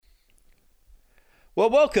Well,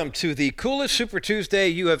 welcome to the coolest Super Tuesday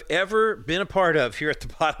you have ever been a part of here at the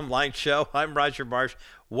Bottom Line Show. I'm Roger Marsh.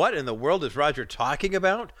 What in the world is Roger talking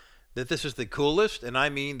about? That this is the coolest, and I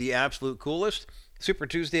mean the absolute coolest Super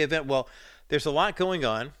Tuesday event? Well, there's a lot going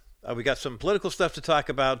on. We got some political stuff to talk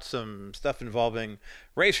about, some stuff involving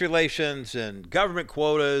race relations and government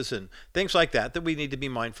quotas and things like that we need to be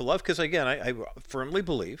mindful of. Because again, I firmly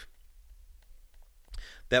believe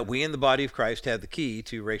that we in the body of Christ have the key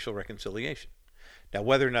to racial reconciliation. Now,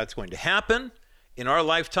 whether or not it's going to happen in our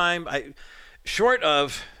lifetime, short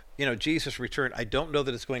of Jesus' return, I don't know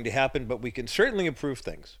that it's going to happen, but we can certainly improve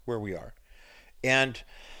things where we are. And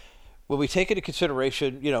when we take into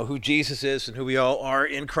consideration, who Jesus is and who we all are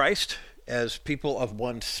in Christ as people of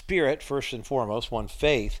one spirit, first and foremost, one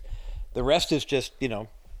faith, the rest is just,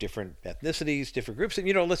 different ethnicities, different groups. And,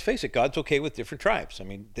 let's face it, God's okay with different tribes. I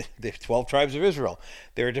mean, the 12 tribes of Israel,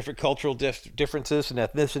 there are different cultural differences and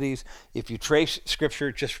ethnicities. If you trace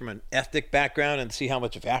scripture just from an ethnic background and see how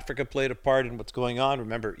much of Africa played a part in what's going on,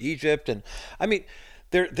 remember Egypt. And I mean,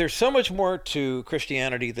 there's so much more to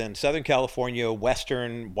Christianity than Southern California,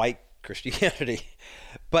 Western, white Christianity.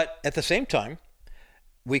 But at the same time,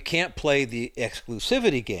 we can't play the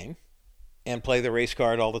exclusivity game and play the race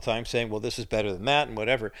card all the time saying, well, this is better than that and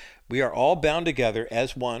whatever. We are all bound together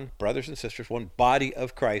as one, brothers and sisters, one body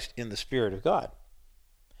of Christ in the Spirit of God.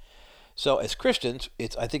 So as Christians,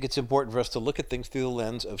 I think it's important for us to look at things through the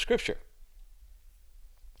lens of Scripture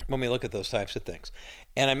when we look at those types of things.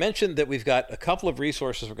 And I mentioned that we've got a couple of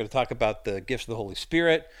resources. We're going to talk about the gifts of the Holy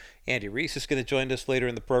Spirit. Andy Reese is going to join us later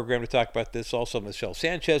in the program to talk about this. Also,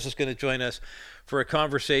 SANCHEZ is going to join us for a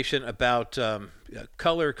conversation about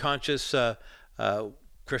color-conscious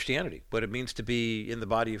Christianity, what it means to be in the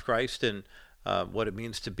body of Christ and what it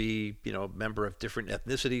means to be, a member of different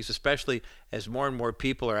ethnicities, especially as more and more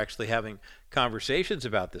people are actually having conversations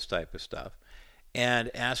about this type of stuff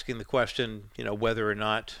and asking the question, whether or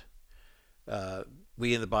not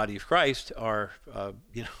we in the body of Christ are,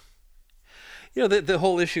 the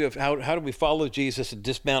whole issue of how do we follow Jesus and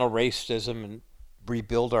dismantle racism and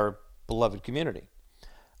rebuild our beloved community.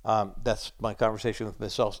 That's my conversation with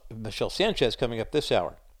Michelle Sanchez coming up this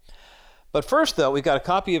hour. But first, though, we got a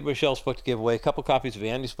copy of Michelle's book to give away, a couple copies of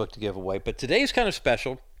Andy's book to give away. But today's kind of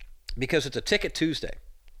special because it's a Ticket Tuesday.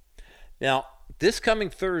 Now, this coming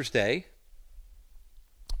Thursday,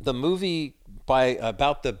 the movie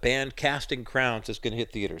about the band Casting Crowns is going to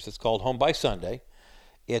hit theaters. It's called Home by Sunday.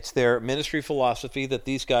 It's their ministry philosophy that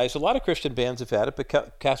these guys, a lot of Christian bands have had it,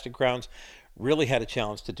 but Casting Crowns really had a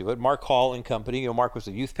challenge to do it. Mark Hall and company, Mark was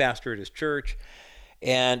a youth pastor at his church,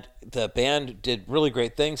 and the band did really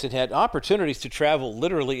great things and had opportunities to travel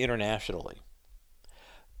literally internationally.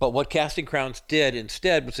 But what Casting Crowns did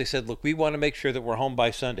instead was they said, look, we want to make sure that we're home by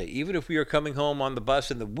Sunday. Even if we are coming home on the bus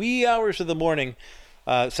in the wee hours of the morning,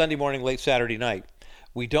 Sunday morning, late Saturday night,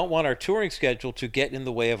 we don't want our touring schedule to get in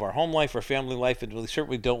the way of our home life, our family life, and we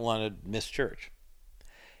certainly don't want to miss church.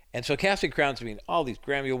 And so Casting Crowns, all these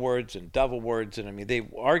Grammy Awards and Dove Awards, and they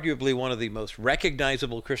arguably one of the most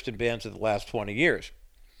recognizable Christian bands of the last 20 years.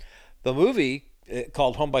 The movie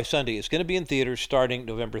called Home by Sunday is going to be in theaters starting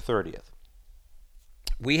November 30th.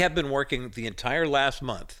 We have been working the entire last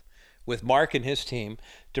month with Mark and his team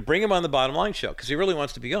to bring him on the Bottom Line Show because he really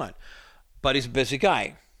wants to be on. But he's a busy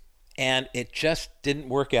guy. And it just didn't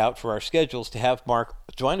work out for our schedules to have Mark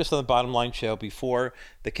join us on the Bottom Line Show before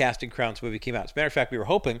the Casting Crowns movie came out. As a matter of fact, we were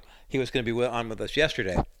hoping he was going to be on with us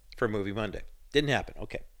yesterday for Movie Monday. Didn't happen.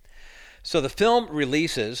 Okay. So the film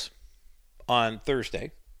releases on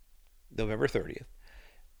Thursday, November 30th.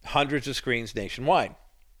 Hundreds of screens nationwide.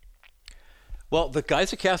 Well, the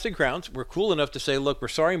guys at Casting Crowns were cool enough to say, look, we're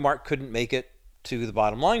sorry Mark couldn't make it to the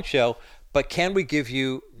Bottom Line Show, but can we give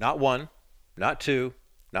you not one, not two,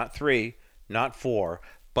 not three, not four,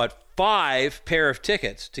 but 5 pair of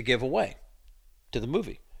tickets to give away to the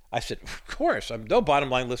movie? I said, of course. No Bottom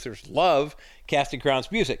Line listeners love Casting Crowns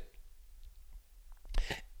music.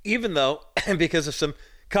 Even though, because of some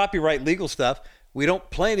copyright legal stuff, we don't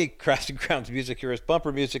play any Casting Crowns music here as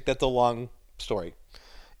bumper music. That's a long story.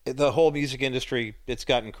 The whole music industry, it's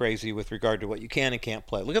gotten crazy with regard to what you can and can't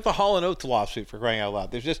play. Look at the Hall & Oates lawsuit, for crying out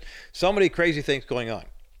loud. There's just so many crazy things going on.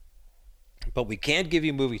 But we can't give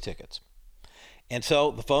you movie tickets. And so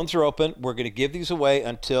the phones are open. We're going to give these away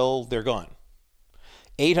until they're gone.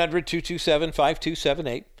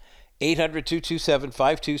 800-227-5278.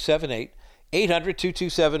 800-227-5278.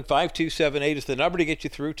 800-227-5278 is the number to get you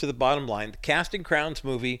through to the bottom line. The Casting Crowns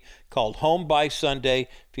movie called Home by Sunday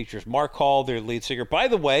features Mark Hall, their lead singer. By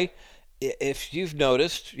the way, if you've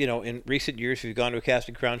noticed, in recent years, if you've gone to a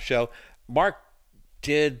Casting Crowns show, Mark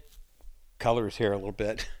did color his hair a little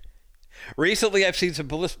bit. Recently, I've seen some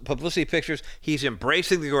publicity pictures. He's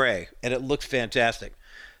embracing the gray, and it looks fantastic.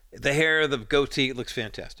 The hair, the goatee, it looks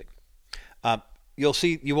fantastic.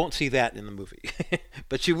 You won't see that in the movie,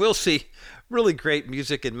 but you will see really great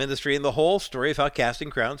music and ministry and the whole story of how Casting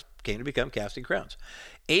Crowns came to become Casting Crowns.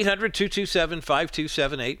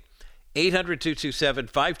 800-227-5278,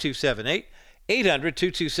 800-227-5278,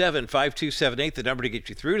 800-227-5278, the number to get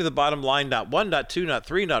you through to the bottom line. Not one, not two, not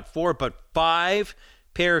three, not four, but 5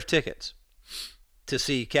 pair of tickets to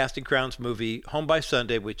see Casting Crowns movie Home by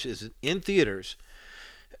Sunday, which is in theaters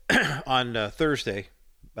on Thursday,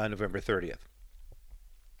 November 30th.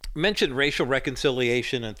 Mentioned racial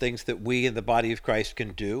reconciliation and things that we in the body of Christ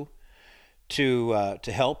can do to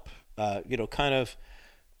help, kind of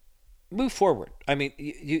move forward. I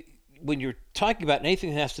mean, when you're talking about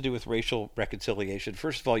anything that has to do with racial reconciliation,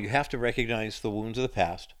 first of all, you have to recognize the wounds of the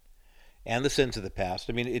past and the sins of the past.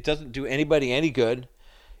 I mean, it doesn't do anybody any good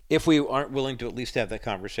if we aren't willing to at least have that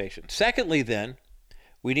conversation. Secondly, then,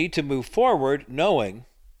 we need to move forward knowing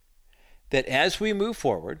that as we move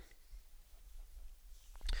forward,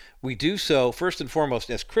 we do so, first and foremost,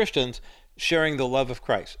 as Christians, sharing the love of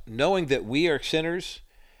Christ, knowing that we are sinners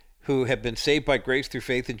who have been saved by grace through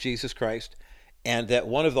faith in Jesus Christ, and that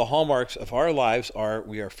one of the hallmarks of our lives are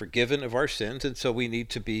we are forgiven of our sins, and so we need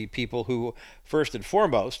to be people who, first and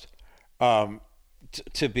foremost,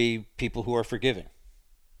 to be people who are forgiving.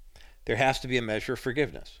 There has to be a measure of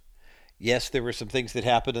forgiveness. Yes, there were some things that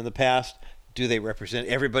happened in the past. Do they represent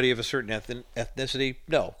everybody of a certain ethnicity?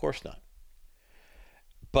 No, of course not.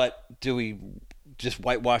 But do we just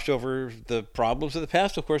whitewash over the problems of the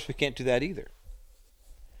past? Of course, we can't do that either.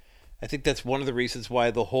 I think that's one of the reasons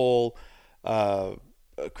why the whole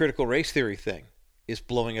critical race theory thing is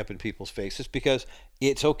blowing up in people's faces, because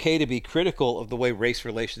it's okay to be critical of the way race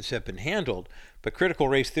relations have been handled, but critical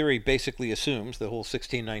race theory basically assumes, the whole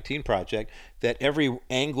 1619 project, that every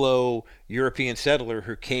Anglo-European settler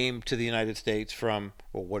who came to the United States from,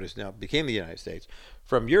 well, what is now became the United States,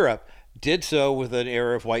 from Europe, did so with an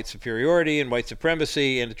era of white superiority and white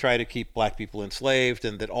supremacy and to try to keep black people enslaved,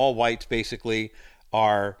 and that all whites basically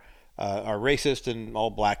are racist and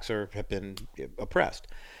all blacks have been oppressed.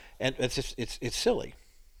 And it's silly.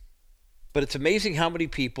 But it's amazing how many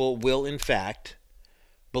people will, in fact,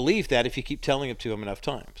 believe that if you keep telling it to them enough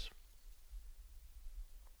times.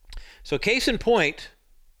 So case in point,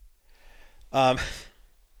 it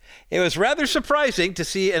was rather surprising to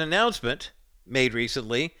see an announcement made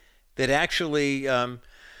recently that actually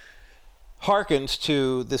harkens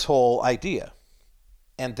to this whole idea.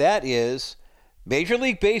 And that is Major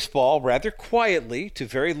League Baseball, rather quietly, to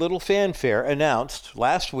very little fanfare, announced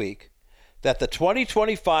last week that the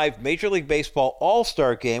 2025 Major League Baseball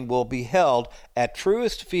All-Star Game will be held at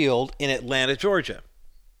Truist Field in Atlanta, Georgia.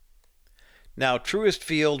 Now, Truist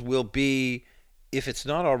Field will be, if it's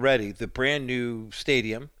not already, the brand new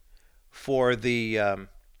stadium for the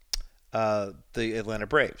Atlanta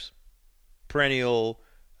Braves. Perennial,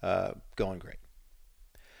 going great.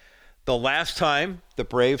 The last time the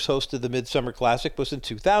Braves hosted the Midsummer Classic was in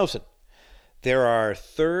 2000. There are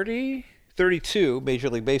 32 Major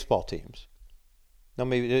League Baseball teams. No,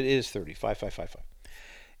 maybe it is 30, 5.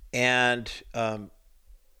 And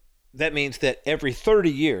that means that every 30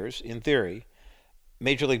 years, in theory,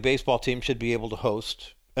 Major League Baseball teams should be able to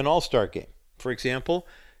host an all-star game. For example,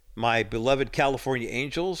 my beloved California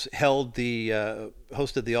Angels hosted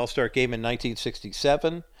the all-star game in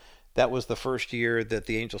 1967. That was the first year that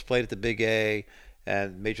the Angels played at the Big A,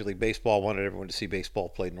 and Major League Baseball wanted everyone to see baseball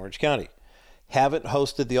played in Orange County. Haven't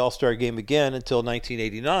hosted the All-Star Game again until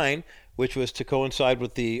 1989, which was to coincide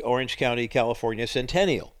with the Orange County, California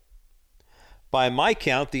Centennial. By my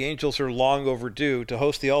count, the Angels are long overdue to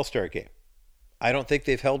host the All-Star Game. I don't think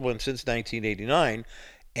they've held one since 1989,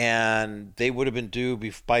 and they would have been due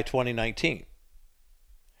by 2019.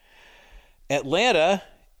 Atlanta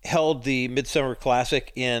held the Midsummer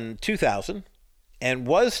Classic in 2000 and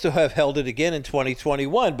was to have held it again in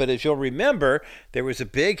 2021. But as you'll remember, there was a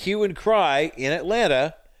big hue and cry in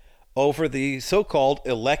Atlanta over the so-called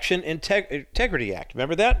Election Integrity Act.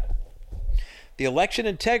 Remember that? The Election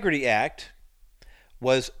Integrity Act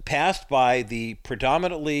was passed by the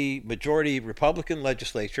predominantly majority Republican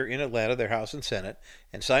legislature in Atlanta, their House and Senate,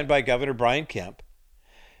 and signed by Governor Brian Kemp,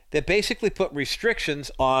 that basically put restrictions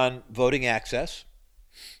on voting access,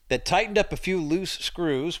 that tightened up a few loose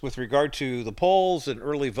screws with regard to the polls and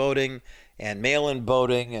early voting and mail-in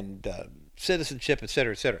voting and citizenship, et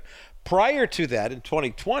cetera, et cetera. Prior to that, in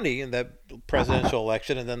 2020, in that presidential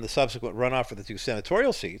election and then the subsequent runoff for the 2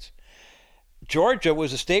 senatorial seats, Georgia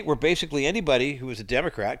was a state where basically anybody who was a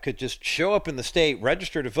Democrat could just show up in the state,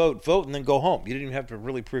 register to vote, and then go home. You didn't even have to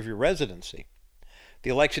really prove your residency.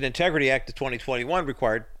 The Election Integrity Act of 2021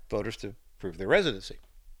 required voters to prove their residency.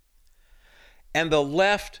 And the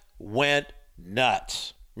left went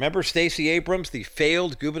nuts. Remember Stacey Abrams, the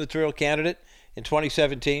failed gubernatorial candidate in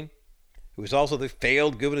 2017, who was also the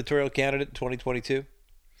failed gubernatorial candidate in 2022?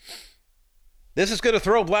 This is going to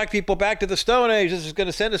throw black people back to the Stone Age. This is going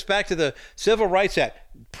to send us back to the Civil Rights Act.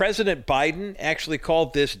 President Biden actually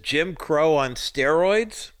called this Jim Crow on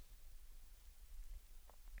steroids.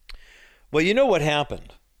 Well, you know what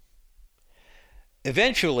happened.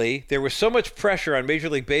 Eventually, there was so much pressure on Major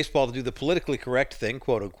League Baseball to do the politically correct thing,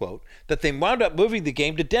 quote unquote, that they wound up moving the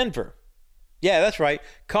game to Denver. Yeah, that's right,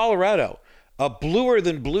 Colorado, a bluer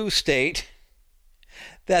than blue state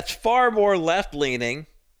that's far more left-leaning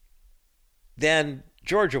than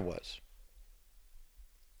Georgia was.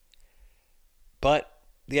 But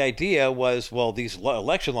the idea was, well, these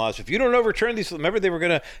election laws, if you don't overturn these, remember they were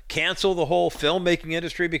going to cancel the whole filmmaking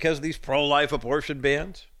industry because of these pro-life abortion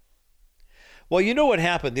bans? Well, you know what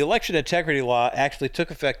happened. The election integrity law actually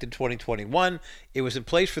took effect in 2021. It was in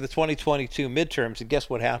place for the 2022 midterms, and guess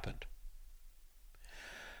what happened?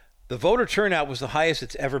 The voter turnout was the highest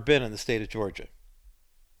it's ever been in the state of Georgia.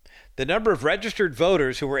 The number of registered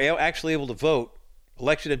voters who were actually able to vote,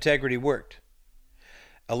 election integrity worked.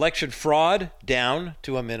 Election fraud down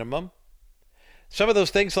to a minimum. Some of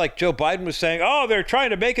those things like Joe Biden was saying, oh, they're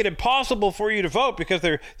trying to make it impossible for you to vote because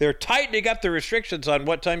they're tightening up the restrictions on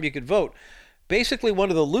what time you could vote. Basically, one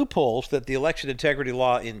of the loopholes that the election integrity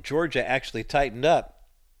law in Georgia actually tightened up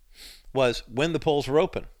was when the polls were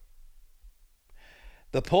open.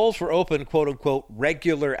 The polls were open, quote unquote,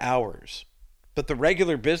 regular hours. But the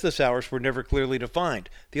regular business hours were never clearly defined.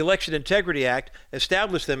 The Election Integrity Act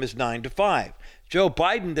established them as 9 to 5. Joe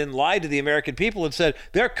Biden then lied to the American people and said,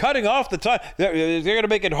 they're cutting off the time. They're going to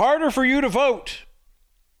make it harder for you to vote.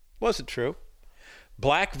 Wasn't true.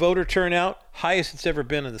 Black voter turnout, highest it's ever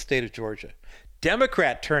been in the state of Georgia.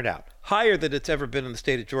 Democrat turnout, higher than it's ever been in the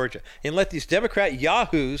state of Georgia. And let these Democrat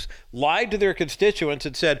yahoos lied to their constituents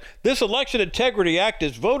and said, this Election Integrity Act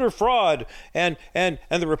is voter fraud, and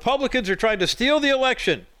the Republicans are trying to steal the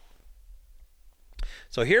election.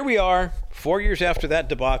 So here we are, 4 years after that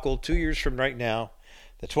debacle, 2 years from right now.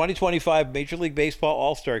 The 2025 Major League Baseball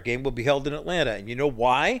All-Star Game will be held in Atlanta. And you know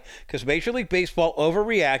why? Because Major League Baseball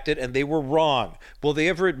overreacted and they were wrong. Will they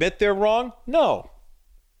ever admit they're wrong? No.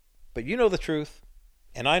 But you know the truth,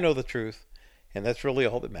 and I know the truth, and that's really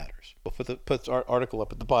all that matters. We'll put our article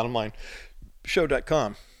up at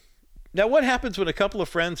thebottomlineshow.com. Now, what happens when a couple of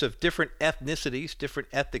friends of different ethnicities, different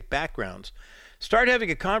ethnic backgrounds, start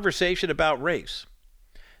having a conversation about race?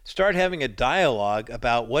 Start having a dialogue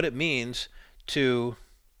about what it means to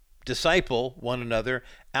disciple one another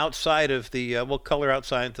outside of the, color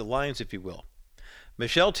outside the lines, if you will.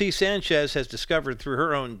 Michelle T. Sanchez has discovered through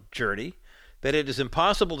her own journey that it is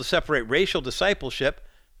impossible to separate racial discipleship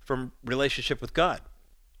from relationship with God.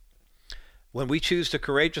 When we choose to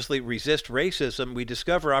courageously resist racism, we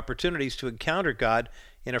discover opportunities to encounter God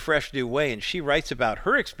in a fresh new way, and she writes about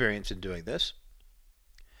her experience in doing this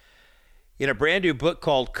in a brand new book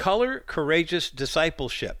called Color Courageous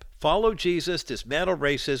Discipleship. Follow Jesus, dismantle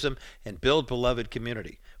racism, and build beloved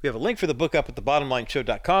community. We have a link for the book up at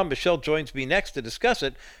thebottomlineshow.com. Michelle joins me next to discuss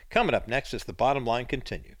it. Coming up next as The Bottom Line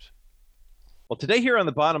continues. Well, today here on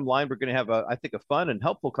The Bottom Line, we're going to have, I think, a fun and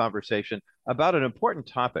helpful conversation about an important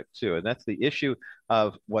topic, too, and that's the issue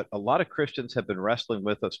of what a lot of Christians have been wrestling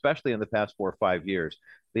with, especially in the past 4 or 5 years,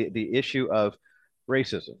 the issue of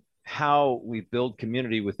racism, how we build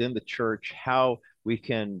community within the church, how we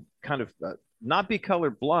can kind of not be color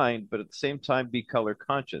blind, but at the same time be color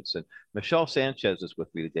conscious. And Michelle Sanchez is with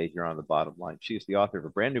me today here on The Bottom Line. She is the author of a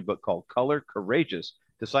brand new book called Color Courageous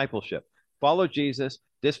Discipleship. Follow Jesus,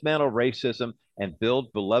 dismantle racism, and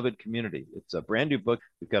build beloved community. It's a brand new book.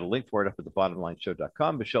 We've got a link for it up at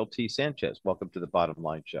thebottomlineshow.com. Michelle T. Sanchez, welcome to The Bottom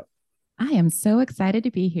Line Show. I am so excited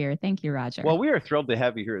to be here. Thank you, Roger. Well, we are thrilled to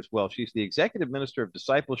have you here as well. She's the executive minister of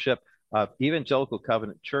discipleship of Evangelical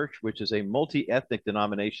Covenant Church, which is a multi-ethnic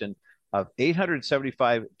denomination of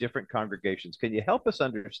 875 different congregations. Can you help us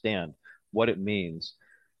understand what it means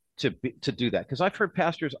to do that? Because I've heard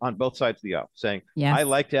pastors on both sides of the aisle saying, yes, I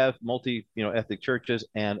like to have ethnic churches,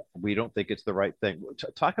 and we don't think it's the right thing.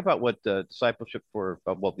 Talk about what discipleship for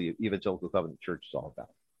the Evangelical Covenant Church is all about.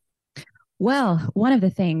 Well, one of the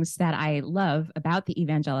things that I love about the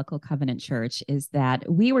Evangelical Covenant Church is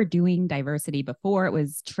that we were doing diversity before it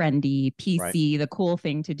was trendy, PC, right, the cool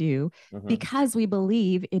thing to do, because we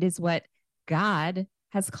believe it is what God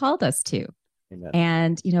has called us to. Amen.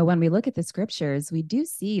 And, when we look at the scriptures, we do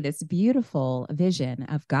see this beautiful vision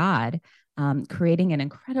of God creating an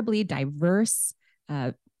incredibly diverse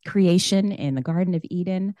creation in the Garden of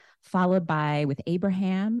Eden, followed by with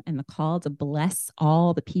Abraham and the call to bless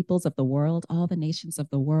all the peoples of the world, all the nations of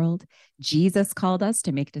the world. Jesus called us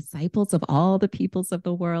to make disciples of all the peoples of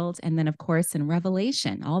the world. And then, of course, in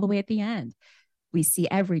Revelation, all the way at the end, we see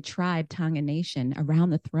every tribe, tongue, and nation around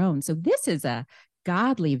the throne. So this is a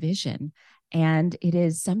godly vision. And it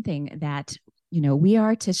is something that, we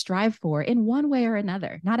are to strive for in one way or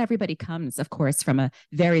another. Not everybody comes, of course, from a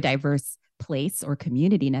very diverse place or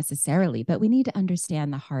community necessarily, but we need to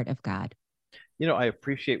understand the heart of God. I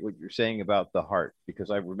appreciate what you're saying about the heart, because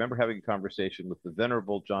I remember having a conversation with the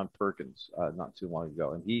venerable John Perkins not too long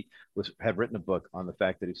ago, and he had written a book on the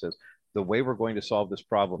fact that he says the way we're going to solve this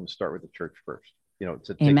problem is start with the church first.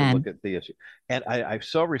 To take a look at the issue. And I've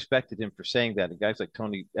so respected him for saying that. And guys like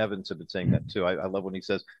Tony Evans have been saying that too. I love when he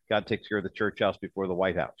says God takes care of the church house before the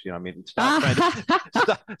White House.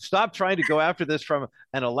 Stop trying to go after this from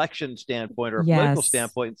an election standpoint or a political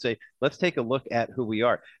standpoint and say, let's take a look at who we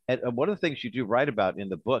are. And one of the things you do write about in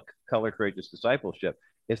the book, Color Courageous Discipleship,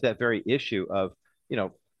 is that very issue of,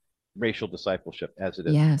 racial discipleship as it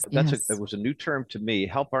is. It was a new term to me.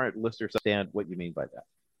 Help our listeners understand what you mean by that.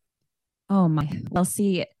 Oh my, well,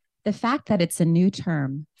 see, the fact that it's a new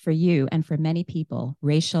term for you and for many people,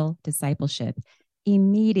 racial discipleship,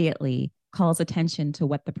 immediately calls attention to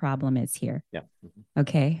what the problem is here. Yeah. Mm-hmm.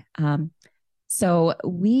 Okay. So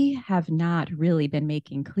we have not really been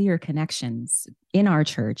making clear connections in our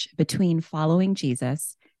church between following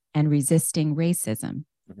Jesus and resisting racism.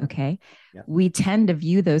 Mm-hmm. Okay. Yeah. We tend to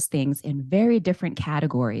view those things in very different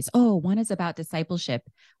categories. Oh, one is about discipleship.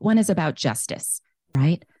 One is about justice,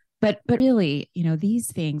 right? But really,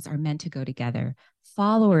 these things are meant to go together.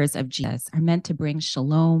 Followers of Jesus are meant to bring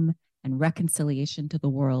shalom and reconciliation to the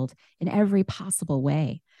world in every possible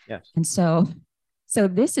way. Yes. And so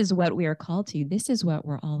this is what we are called to. This is what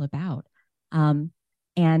we're all about.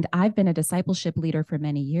 And I've been a discipleship leader for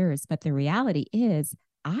many years, but the reality is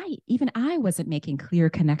I wasn't making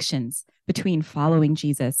clear connections between following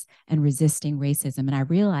Jesus and resisting racism. And I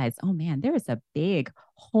realized, oh man, there is a big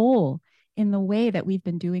hole in the way that we've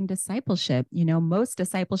been doing discipleship. Most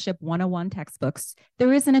discipleship 101 textbooks,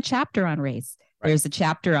 there isn't a chapter on race. Right. There's a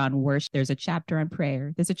chapter on worship. There's a chapter on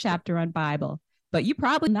prayer. There's a chapter on Bible, but you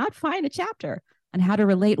probably not find a chapter on how to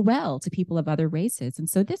relate well to people of other races. And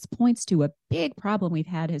so this points to a big problem we've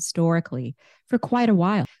had historically for quite a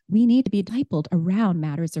while. We need to be discipled around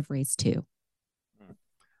matters of race too. I'm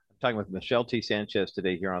talking with Michelle T. Sanchez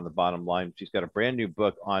today here on The Bottom Line. She's got a brand new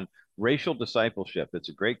book on racial discipleship. It's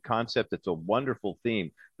a great concept. It's a wonderful theme.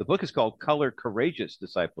 The book is called Color Courageous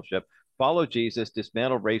Discipleship. Follow Jesus,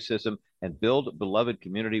 dismantle racism, and build beloved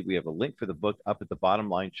community. We have a link for the book up at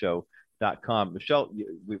thebottomlineshow.com. Michelle,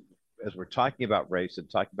 as we're talking about race and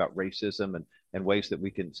talking about racism and ways that we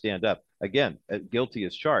can stand up, again, guilty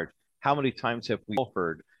as charged. How many times have we all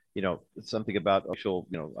heard, something about racial,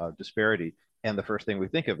 disparity? And the first thing we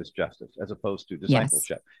think of is justice as opposed to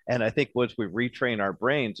discipleship. Yes. And I think once we retrain our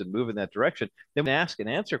brains and move in that direction, then we ask and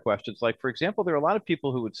answer questions like, for example, there are a lot of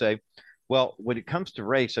people who would say, well, when it comes to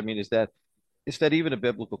race, I mean, is that even a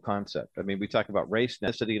biblical concept? I mean, we talk about race,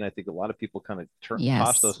 ethnicity, and I think a lot of people kind of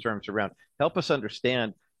toss those terms around. Help us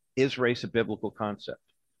understand, is race a biblical concept?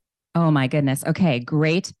 Oh, my goodness. Okay,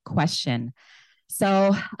 great question.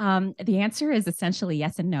 So the answer is essentially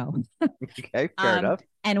yes and no. Okay, fair enough.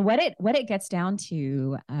 And what it gets down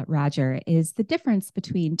to, Roger, is the difference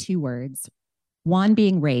between two words, one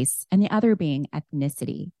being race and the other being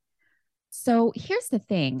ethnicity. So here's the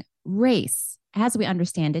thing, race, as we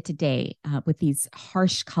understand it today, with these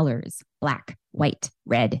harsh colors, black, white,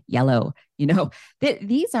 red, yellow,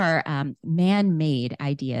 these are man-made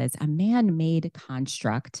ideas, a man-made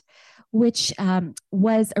construct, which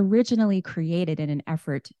was originally created in an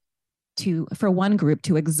effort for one group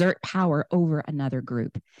to exert power over another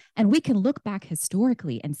group. And we can look back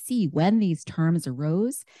historically and see when these terms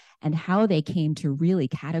arose and how they came to really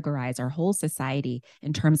categorize our whole society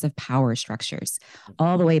in terms of power structures,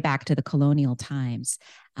 all the way back to the colonial times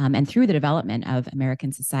and through the development of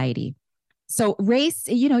American society. So race,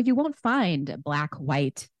 you won't find black,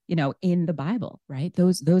 white, in the Bible, right?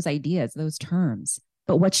 Those ideas, those terms.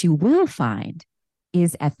 But what you will find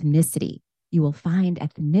is ethnicity. You will find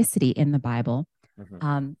ethnicity in the Bible.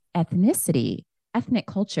 Mm-hmm. Ethnicity, ethnic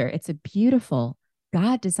culture, it's a beautiful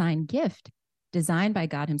God-designed gift designed by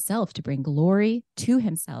God himself to bring glory to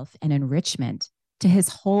himself and enrichment to his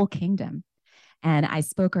whole kingdom. And I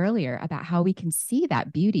spoke earlier about how we can see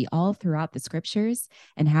that beauty all throughout the scriptures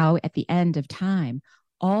and how at the end of time,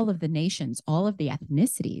 all of the nations, all of the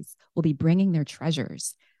ethnicities will be bringing their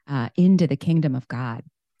treasures into the kingdom of God.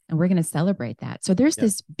 And we're going to celebrate that. So there's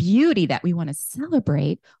this beauty that we want to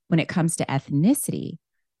celebrate when it comes to ethnicity.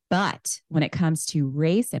 But when it comes to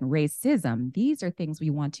race and racism, these are things we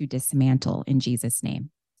want to dismantle in Jesus'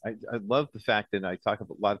 name. I love the fact, and I talk a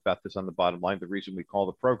lot about this on the bottom line. The reason we call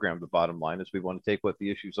the program the bottom line is we want to take what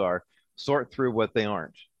the issues are, sort through what they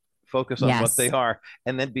aren't, focus on what they are,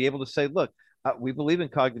 and then be able to say, look, we believe in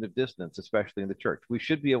cognitive dissonance, especially in the church. We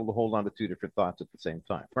should be able to hold on to two different thoughts at the same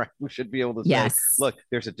time, right? We should be able to say, look,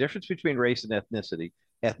 there's a difference between race and ethnicity.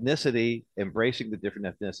 Ethnicity, embracing the different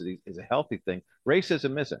ethnicities, is a healthy thing.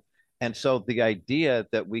 Racism isn't. And so the idea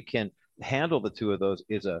that we can handle the two of those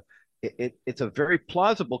is it's a very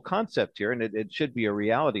plausible concept here, and it should be a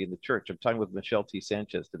reality in the church. I'm talking with Michelle T.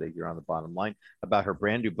 Sanchez today here on the bottom line about her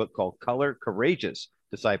brand new book called Color Courageous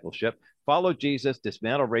Discipleship. Follow Jesus,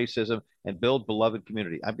 dismantle racism, and build beloved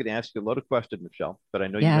community. I'm going to ask you a load of questions, Michelle, but I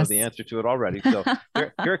know you know the answer to it already. So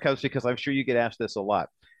here it comes, because I'm sure you get asked this a lot.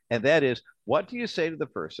 And that is, what do you say to the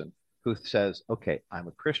person who says, okay, I'm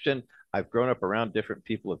a Christian, I've grown up around different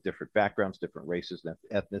people of different backgrounds, different races,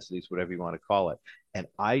 ethnicities, whatever you want to call it, and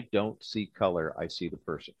I don't see color, I see the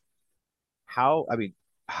person. How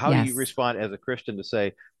do you respond as a Christian to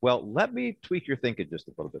say, well, let me tweak your thinking just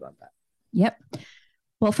a little bit on that? Yep.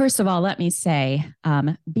 Well, first of all, let me say,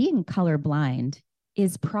 being colorblind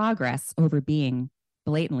is progress over being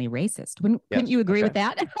blatantly racist. Couldn't you agree with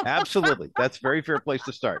that? Absolutely. That's a very fair place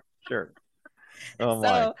to start. Sure. Oh,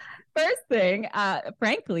 so first thing,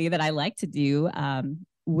 frankly, that I like to do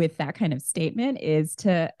with that kind of statement is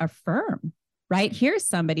to affirm, right? Here's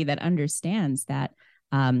somebody that understands that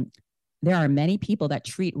there are many people that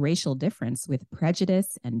treat racial difference with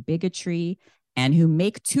prejudice and bigotry, and who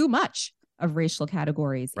make too much of racial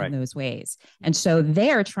categories in those ways. And so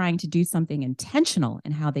they're trying to do something intentional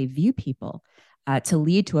in how they view people to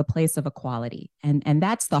lead to a place of equality. And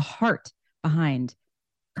that's the heart behind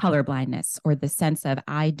colorblindness, or the sense of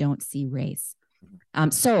I don't see race.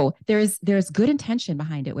 So there's good intention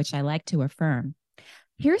behind it, which I like to affirm.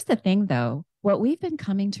 Here's the thing, though. What we've been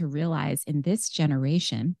coming to realize in this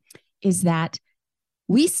generation is that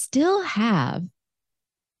we still have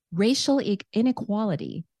racial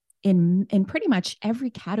inequality in pretty much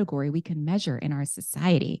every category we can measure in our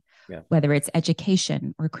society, whether it's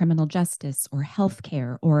education or criminal justice or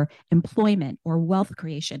healthcare or employment or wealth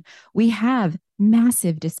creation. We have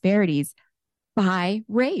massive disparities by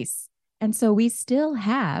race. And so we still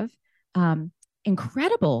have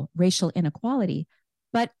incredible racial inequality,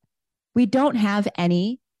 but we don't have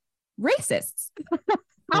any racists.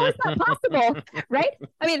 How is that possible? Right?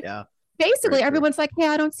 I mean, basically everyone's like, hey,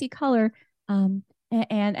 I don't see color.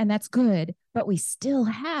 And that's good, but we still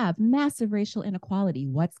have massive racial inequality.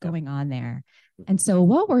 What's going on there? And so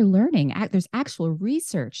what we're learning, there's actual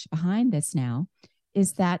research behind this now,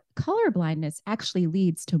 is that colorblindness actually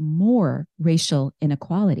leads to more racial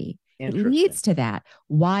inequality. It leads to that.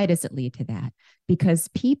 Why does it lead to that? Because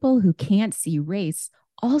people who can't see race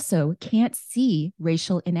also can't see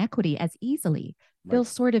racial inequity as easily. They'll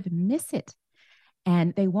sort of miss it,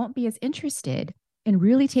 and they won't be as interested in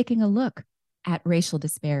really taking a look at racial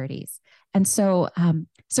disparities. And so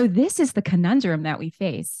this is the conundrum that we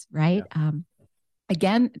face, right?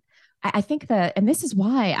 Again, I think and this is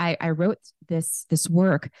why I wrote this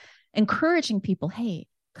work, encouraging people, hey,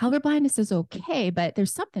 colorblindness is okay, but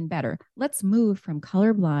there's something better. Let's move from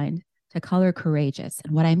colorblind to color courageous.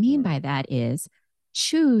 And what I mean by that is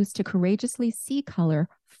choose to courageously see color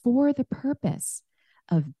for the purpose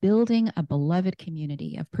of building a beloved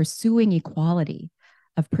community, of pursuing equality,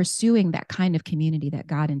 of pursuing that kind of community that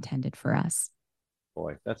God intended for us.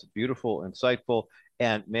 Boy, that's a beautiful, insightful,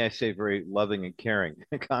 and may I say, very loving and caring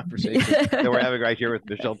conversation that we're having right here with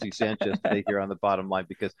Michelle T. Sanchez today here on the bottom line,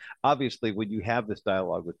 because obviously when you have this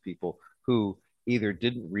dialogue with people who either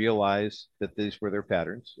didn't realize that these were their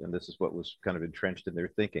patterns, and this is what was kind of entrenched in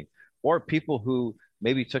their thinking, or people who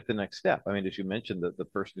maybe took the next step. I mean, as you mentioned, the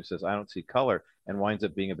person who says, I don't see color, and winds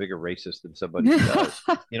up being a bigger racist than somebody who does.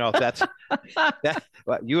 You know, that's that.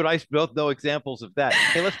 You and I both know examples of that.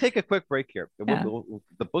 Hey, let's take a quick break here.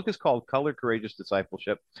 The book is called Color Courageous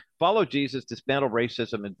Discipleship. Follow Jesus, dismantle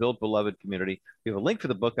racism, and build beloved community. We have a link for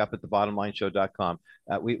the book up at thebottomlineshow.com.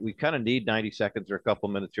 We kind of need 90 seconds or a couple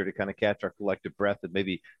minutes here to kind of catch our collective breath and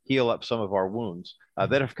maybe heal up some of our wounds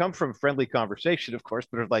that have come from friendly conversation, of course,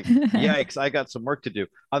 but are like, yikes, I got some work to do.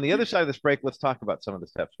 On the other side of this break, let's talk about some of the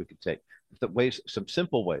steps we could take. Some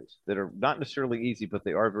simple ways that are not necessarily easy, but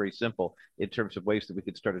they are very simple in terms of ways that we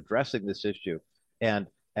could start addressing this issue and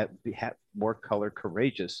have more color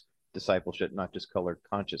courageous discipleship, not just color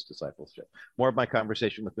conscious discipleship. More of my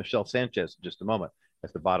conversation with Michelle Sanchez in just a moment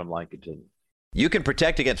as the bottom line continues. You can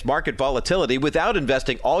protect against market volatility without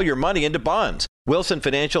investing all your money into bonds. Wilson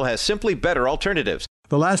Financial has simply better alternatives.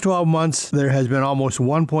 The last 12 months, there has been almost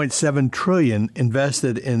 $1.7 trillion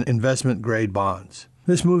invested in investment-grade bonds.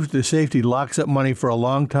 This move to safety locks up money for a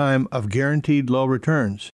long time of guaranteed low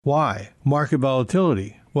returns. Why? Market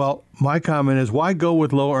volatility. Well, my comment is, why go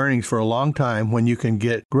with low earnings for a long time when you can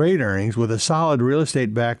get great earnings with a solid real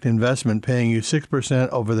estate-backed investment paying you 6%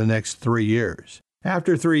 over the next 3 years?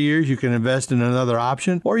 After 3 years, you can invest in another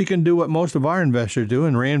option, or you can do what most of our investors do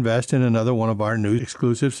and reinvest in another one of our new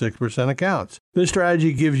exclusive 6% accounts. This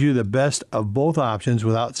strategy gives you the best of both options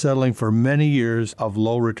without settling for many years of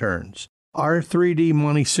low returns. Our 3D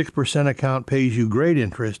Money 6% account pays you great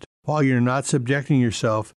interest while you're not subjecting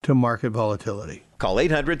yourself to market volatility. Call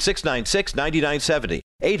 800-696-9970,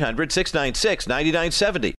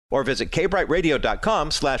 800-696-9970, or visit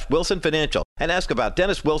kbrightradio.com/Wilson Financial and ask about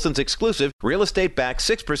Dennis Wilson's exclusive real estate-backed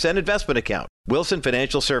 6% investment account. Wilson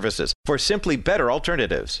Financial Services, for simply better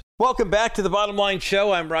alternatives. Welcome back to the Bottom Line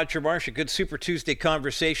Show. I'm Roger Marsh. A good Super Tuesday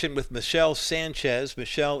conversation with Michelle Sanchez.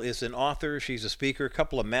 Michelle is an author. She's a speaker, a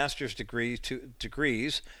couple of master's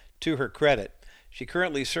degrees to her credit. She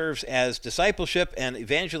currently serves as discipleship and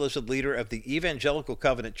evangelism leader of the Evangelical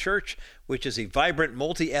Covenant Church, which is a vibrant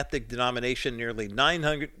multi-ethnic denomination, nearly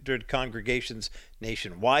 900 congregations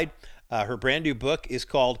nationwide. Her brand new book is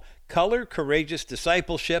called Color Courageous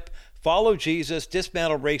Discipleship, Follow Jesus,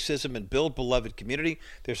 Dismantle Racism, and Build Beloved Community.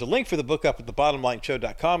 There's a link for the book up at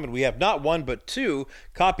thebottomlineshow.com, and we have not one but two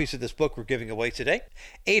copies of this book we're giving away today.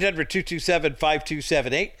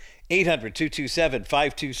 800-227-5278,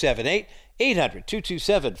 800-227-5278,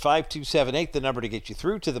 800-227-5278, the number to get you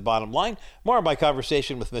through to the bottom line. More of my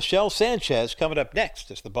conversation with Michelle Sanchez coming up next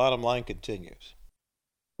as the bottom line continues.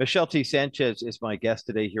 Michelle T. Sanchez is my guest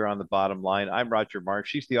today here on The Bottom Line. I'm Roger Marsh.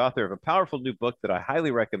 She's the author of a powerful new book that I highly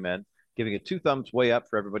recommend, giving it 2 thumbs way up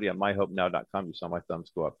for everybody on myhopenow.com. You saw my thumbs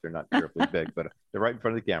go up. They're not terribly big, but they're right in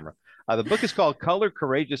front of the camera. The book is called Color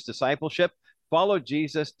Courageous Discipleship, Follow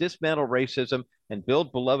Jesus, Dismantle Racism, and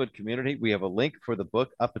Build Beloved Community. We have a link for the book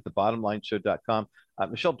up at thebottomlineshow.com.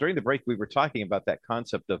 Michelle, during the break, we were talking about that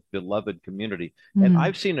concept of beloved community. And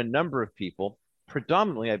I've seen a number of people,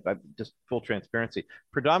 predominantly, I just full transparency,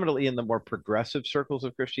 predominantly in the more progressive circles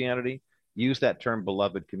of Christianity, use that term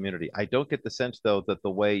beloved community. I don't get the sense, though, that the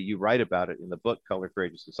way you write about it in the book, Color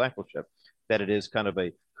Courageous Discipleship, that it is kind of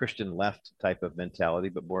a Christian left type of mentality,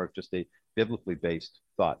 but more of just a biblically based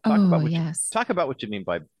thought. Talk about what you mean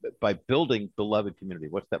by building beloved community.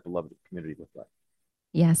 What's that beloved community look like?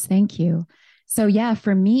 Yes, thank you. So yeah,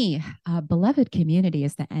 for me, beloved community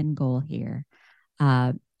is the end goal here.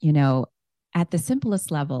 At the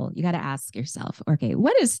simplest level, you got to ask yourself, okay,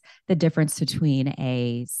 what is the difference between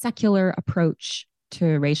a secular approach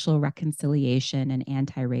to racial reconciliation and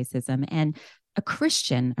anti-racism and a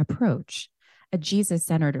Christian approach, a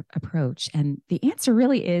Jesus-centered approach? And the answer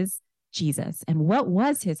really is Jesus. And what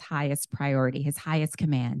was his highest priority, his highest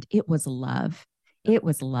command? It was love. It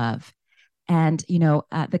was love. And,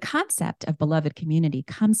 the concept of beloved community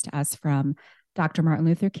comes to us from Dr. Martin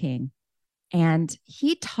Luther King. And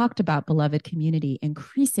he talked about beloved community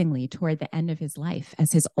increasingly toward the end of his life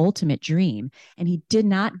as his ultimate dream. And he did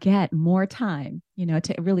not get more time,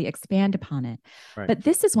 to really expand upon it. Right. But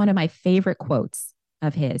this is one of my favorite quotes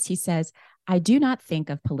of his. He says, "I do not think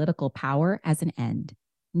of political power as an end.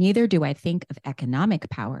 Neither do I think of economic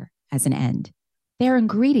power as an end. They are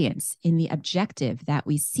ingredients in the objective that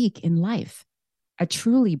we seek in life, a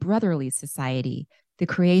truly brotherly society, the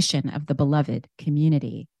creation of the beloved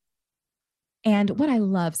community." And what I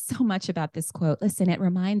love so much about this quote, listen, it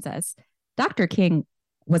reminds us, Dr. King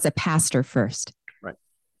was a pastor first. Right.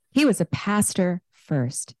 He was a pastor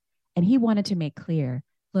first. And he wanted to make clear,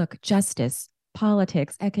 look, justice,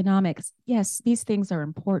 politics, economics, yes, these things are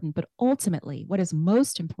important, but ultimately what is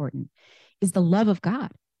most important is the love of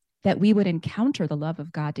God, that we would encounter the love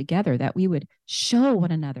of God together, that we would show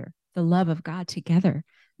one another the love of God together.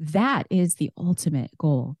 That is the ultimate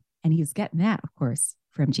goal. And he's getting that, of course,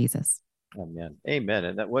 from Jesus. Amen. Amen.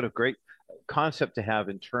 And what a great concept to have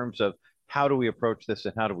in terms of how do we approach this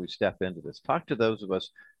and how do we step into this? Talk to those of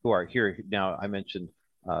us who are here now. I mentioned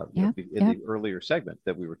in the earlier segment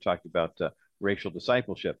that we were talking about racial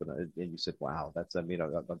discipleship. And you said, wow,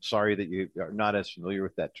 I'm sorry that you are not as familiar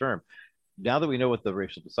with that term. Now that we know what the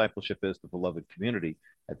racial discipleship is, the beloved community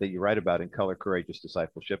that you write about in Color Courageous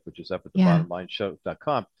Discipleship, which is up at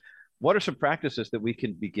thebottomlineshow.com. What are some practices that we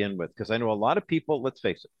can begin with? Because I know a lot of people, let's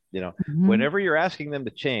face it, whenever you're asking them to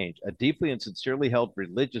change a deeply and sincerely held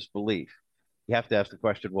religious belief, you have to ask the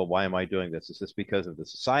question, well, why am I doing this? Is this because of the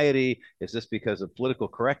society? Is this because of political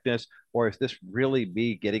correctness? Or is this really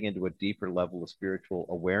me getting into a deeper level of spiritual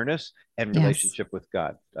awareness and relationship with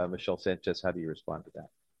God? Michelle Sanchez, how do you respond to that?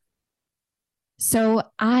 So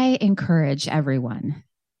I encourage everyone,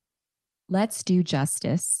 let's do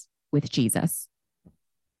justice with Jesus.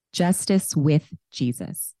 Justice with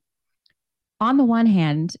Jesus. On the one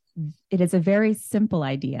hand, it is a very simple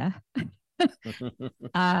idea,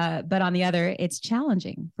 but on the other, it's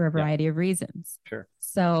challenging for a variety of reasons. Sure.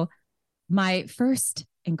 So my first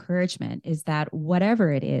encouragement is that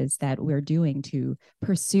whatever it is that we're doing to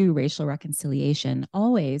pursue racial reconciliation,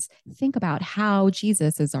 always think about how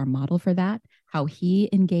Jesus is our model for that, how he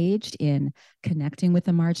engaged in connecting with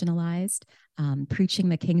the marginalized, preaching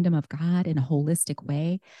the kingdom of God in a holistic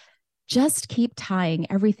way. Just keep tying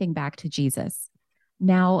everything back to Jesus.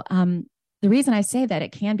 Now, the reason I say that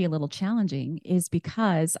it can be a little challenging is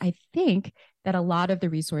because I think that a lot of the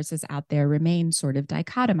resources out there remain sort of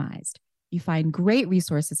dichotomized. You find great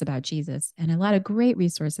resources about Jesus and a lot of great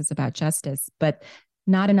resources about justice, but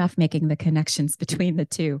not enough making the connections between the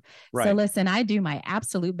two. Right. So listen, I do my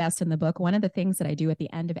absolute best in the book. One of the things that I do at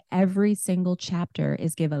the end of every single chapter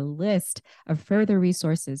is give a list of further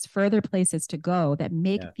resources, further places to go that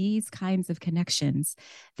make these kinds of connections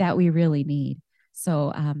that we really need.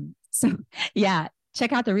 So yeah,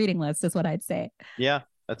 check out the reading list is what I'd say. Yeah,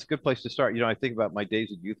 that's a good place to start. I think about my days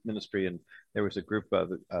in youth ministry, and there was a group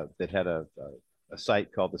that had a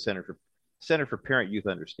site called the Center for Parent Youth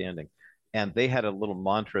Understanding. And they had a little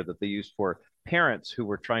mantra that they used for parents who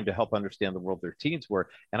were trying to help understand the world their teens were.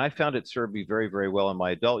 And I found it served me very, very well in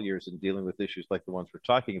my adult years in dealing with issues like the ones we're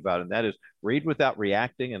talking about. And that is read without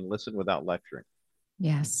reacting and listen without lecturing.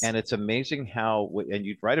 Yes. And it's amazing how, and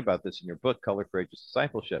you write about this in your book, Color Courageous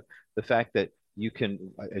Discipleship, the fact that you can,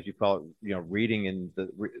 as you call it, reading and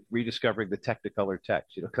rediscovering the technicolor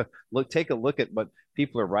text, take a look at what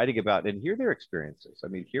people are writing about and hear their experiences. I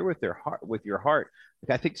mean, hear with your heart.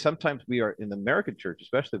 Like, I think sometimes we are in the American church,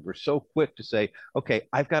 especially, we're so quick to say, okay,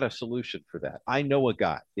 I've got a solution for that. I know a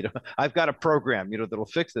guy, I've got a program, that'll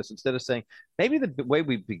fix this, instead of saying, maybe the way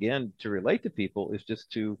we begin to relate to people is just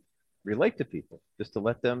to relate to people, just to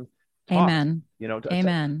let them talk. Amen.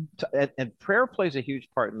 Amen. And prayer plays a huge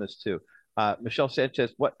part in this too. Michelle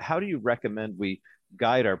Sanchez, how do you recommend we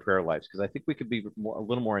guide our prayer lives? Because I think we could be a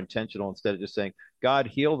little more intentional instead of just saying, God,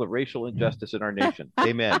 heal the racial injustice in our nation.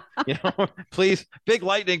 Amen. Please, big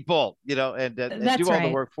lightning bolt, and do all the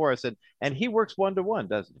work for us. And he works one-to-one,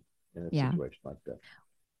 doesn't he, in a situation like that?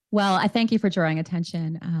 Well, I thank you for drawing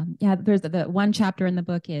attention. There's the one chapter in the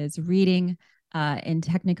book is reading in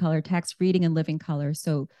Technicolor text, reading in living color.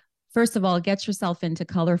 So first of all, get yourself into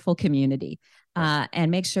colorful community and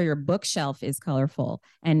make sure your bookshelf is colorful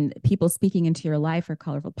and people speaking into your life are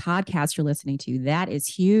colorful. Podcasts you're listening to, that is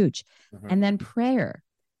huge. Mm-hmm. And then prayer.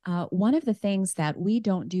 One of the things that we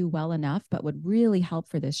don't do well enough, but would really help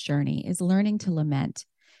for this journey is learning to lament.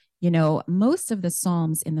 Most of the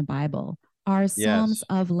Psalms in the Bible are Psalms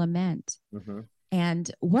of lament. Mm-hmm.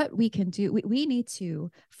 And what we can do, we need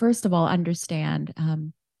to, first of all, understand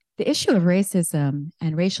the issue of racism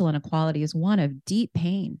and racial inequality is one of deep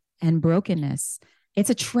pain and brokenness.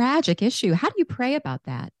 It's a tragic issue. How do you pray about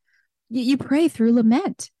that? You pray through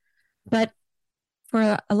lament. But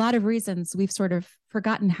for a lot of reasons, we've sort of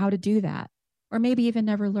forgotten how to do that, or maybe even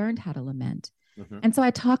never learned how to lament. Mm-hmm. And so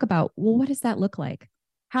I talk about, well, what does that look like?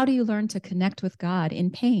 How do you learn to connect with God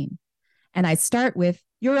in pain? And I start with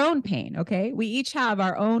your own pain, okay? We each have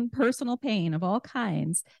our own personal pain of all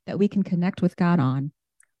kinds that we can connect with God on.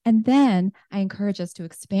 And then I encourage us to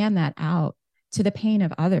expand that out to the pain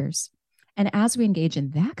of others. And as we engage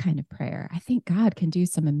in that kind of prayer, I think God can do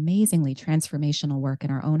some amazingly transformational work in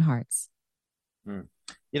our own hearts.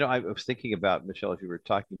 I was thinking about, Michelle, as you were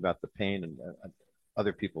talking about the pain and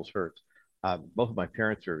other people's hurts. Both of my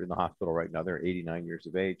parents are in the hospital right now. They're 89 years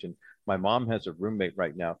of age. And my mom has a roommate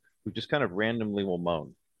right now who just kind of randomly will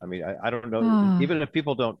moan. I mean, I don't know, even if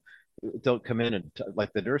people don't come in and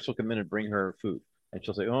like the nurse will come in and bring her food. And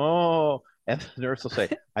she'll say, oh, and the nurse will say,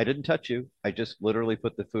 I didn't touch you. I just literally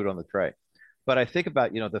put the food on the tray. But I think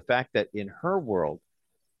about, the fact that in her world,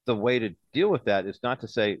 the way to deal with that is not to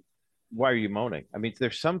say, why are you moaning? I mean,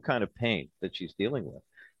 there's some kind of pain that she's dealing with.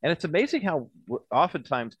 And it's amazing how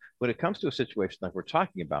oftentimes when it comes to a situation like we're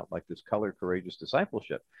talking about, like this Color Courageous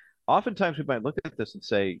Discipleship, oftentimes we might look at this and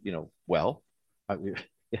say, well,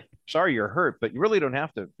 sorry you're hurt, but you really don't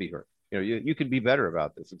have to be hurt. You can be better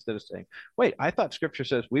about this, instead of saying, wait, I thought scripture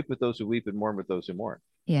says weep with those who weep and mourn with those who mourn.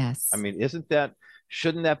 Yes. I mean,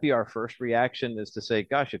 shouldn't that be our first reaction, is to say,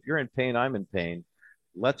 gosh, if you're in pain, I'm in pain.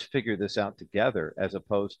 let's figure this out together, as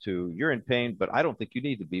opposed to you're in pain, but I don't think you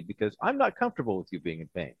need to be because I'm not comfortable with you being in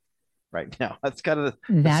pain right now. That's kind of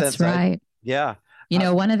the That's sense. right. Yeah. You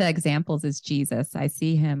know, one of the examples is Jesus. I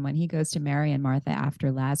see him when he goes to Mary and Martha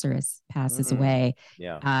after Lazarus passes away.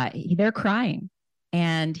 Yeah. They're crying.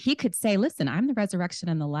 And he could say, listen, I'm the resurrection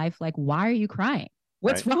and the life. Like, why are you crying?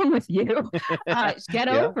 What's wrong with you? Get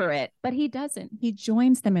over it. But he doesn't. He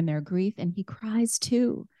joins them in their grief and he cries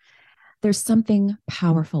too. There's something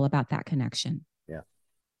powerful about that connection. Yeah.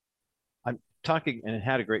 I'm talking and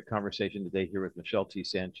had a great conversation today here with Michelle T.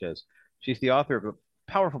 Sanchez. She's the author of a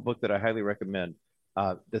powerful book that I highly recommend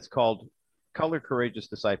that's called Color Courageous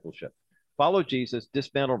Discipleship. Follow Jesus,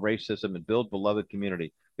 dismantle racism, and build beloved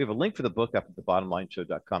community. We have a link for the book up at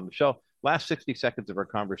thebottomlineshow.com. Michelle, last 60 seconds of our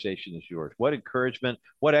conversation is yours. What encouragement,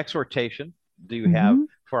 what exhortation do you have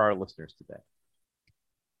for our listeners today?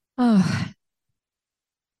 Oh,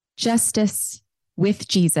 justice with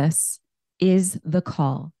Jesus is the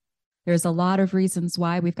call. There's a lot of reasons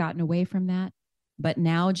why we've gotten away from that, but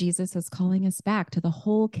now Jesus is calling us back to the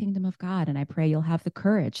whole kingdom of God, and I pray you'll have the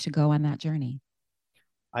courage to go on that journey.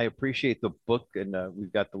 I appreciate the book, and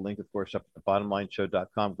we've got the link, of course, up at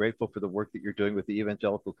thebottomlineshow.com. Grateful for the work that you're doing with the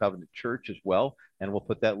Evangelical Covenant Church as well, and we'll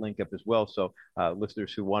put that link up as well. So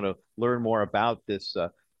listeners who want to learn more about this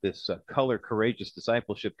color courageous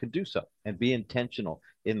discipleship can do so and be intentional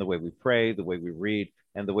in the way we pray, the way we read,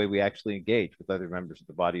 and the way we actually engage with other members of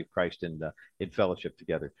the body of Christ in fellowship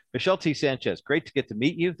together. Michelle T. Sanchez, great to get to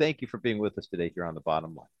meet you. Thank you for being with us today here on The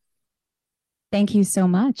Bottom Line. Thank you so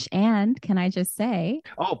much. And can I just say?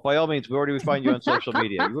 Oh, by all means, where do we find you on social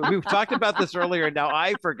media? We've talked about this earlier, and now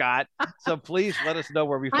I forgot. So please let us know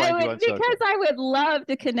where we find you on social. Because I would love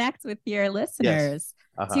to connect with your listeners.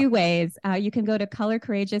 Yes. Two ways. You can go to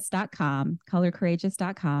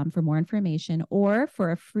colorcourageous.com for more information, or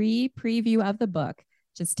for a free preview of the book,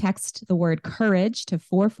 just text the word courage to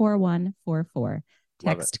 44144.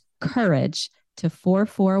 Text courage to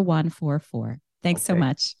 44144. Thanks so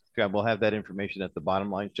much. We'll have that information at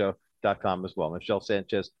thebottomlineshow.com as well. Michelle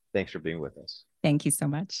Sanchez, thanks for being with us. Thank you so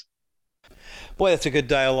much. Boy, that's a good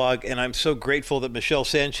dialogue, and I'm so grateful that Michelle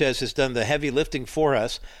Sanchez has done the heavy lifting for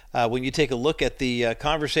us. When you take a look at the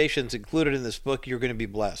conversations included in this book, you're going to be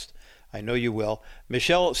blessed. I know you will.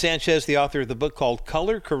 Michelle Sanchez, the author of the book called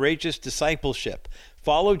Color Courageous Discipleship.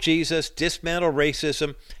 Follow Jesus, dismantle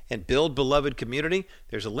racism, and build beloved community.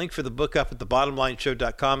 There's a link for the book up at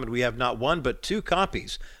thebottomlineshow.com, and we have not one but two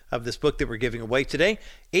copies of this book that we're giving away today.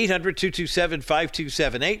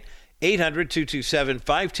 800-227-5278,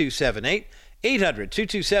 800-227-5278,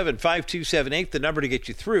 800-227-5278, the number to get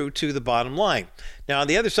you through to the bottom line. Now, on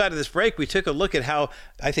the other side of this break, we took a look at how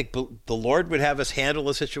I think the Lord would have us handle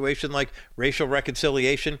a situation like racial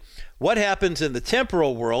reconciliation. What happens in the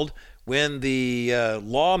temporal world when the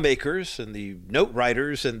lawmakers and the note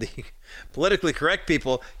writers and the politically correct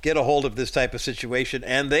people get a hold of this type of situation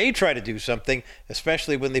and they try to do something,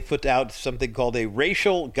 especially when they put out something called a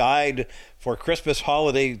racial guide for Christmas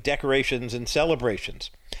holiday decorations and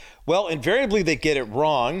celebrations. Well, invariably they get it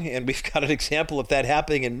wrong, and we've got an example of that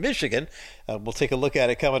happening in Michigan. We'll take a look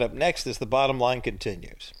at it coming up next as the bottom line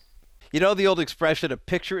continues. You know the old expression, a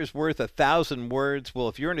picture is worth 1,000 words? Well,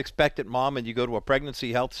 if you're an expectant mom and you go to a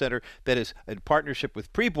pregnancy health center that is in partnership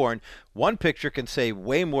with Preborn, one picture can say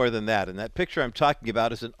way more than that. And that picture I'm talking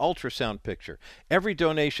about is an ultrasound picture. Every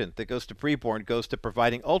donation that goes to Preborn goes to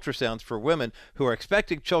providing ultrasounds for women who are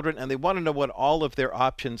expecting children, and they want to know what all of their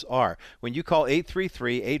options are. When you call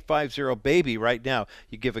 833-850-BABY right now,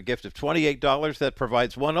 you give a gift of $28 that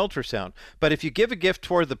provides one ultrasound. But if you give a gift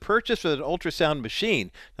toward the purchase of an ultrasound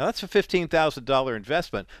machine, now that's a $15,000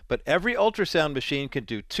 investment, but every ultrasound machine can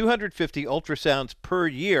do 250 ultrasounds per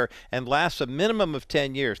year and lasts a minimum of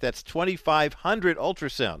 10 years. That's 2,500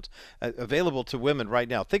 ultrasounds available to women right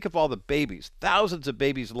now. Think of all the babies, thousands of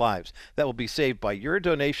babies' lives that will be saved by your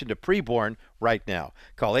donation to Preborn right now.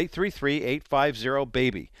 Call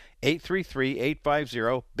 833-850-BABY,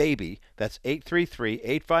 833-850-BABY. That's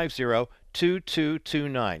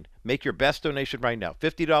 833-850-2229. Make your best donation right now.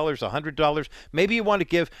 $50, $100. Maybe you want to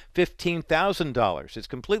give $15,000. It's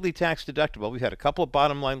completely tax deductible. We've had a couple of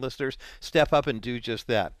bottom line listeners step up and do just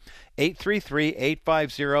that.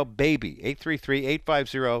 833-850-BABY.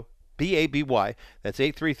 833-850-BABY. That's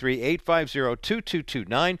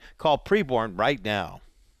 833-850-2229. Call Preborn right now.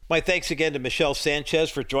 My thanks again to Michelle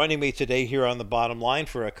Sanchez for joining me today here on The Bottom Line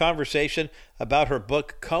for a conversation about her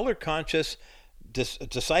book, Color Conscious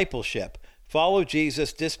Discipleship. Follow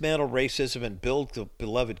Jesus, dismantle racism, and build the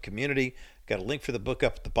beloved community. Got a link for the book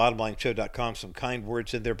up at thebottomlineshow.com. Some kind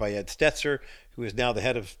words in there by Ed Stetzer, who is now the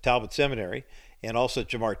head of Talbot Seminary. and also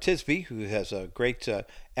Jamar Tisby, who has a great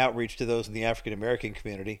outreach to those in the African-American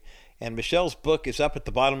community. And Michelle's book is up at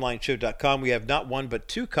thebottomlineshow.com. We have not one but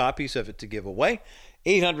 2 copies of it to give away.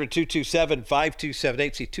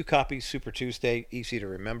 800-227-5278. See, 2 copies, Super Tuesday, easy to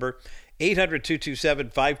remember.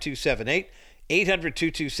 800-227-5278.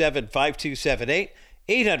 800-227-5278.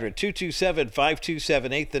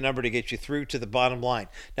 800-227-5278, the number to get you through to the bottom line.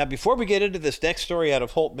 Now, before we get into this next story out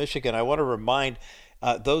of Holt, Michigan, I want to remind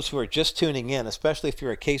those who are just tuning in, especially if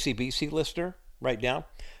you're a KCBC listener right now,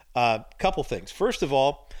 a couple things. First of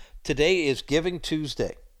all, today is Giving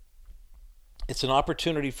Tuesday. It's an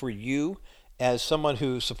opportunity for you, as someone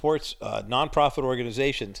who supports nonprofit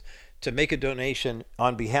organizations, to make a donation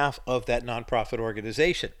on behalf of that nonprofit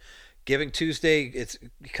organization. Giving Tuesday, it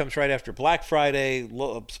comes right after Black Friday,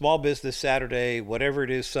 Small Business Saturday, whatever it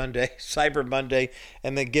is, Sunday, Cyber Monday,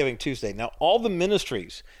 and then Giving Tuesday. Now, all the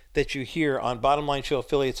ministries that you hear on Bottom Line Show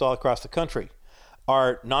affiliates all across the country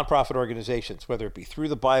are nonprofit organizations, whether it be Through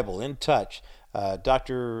the Bible, In Touch,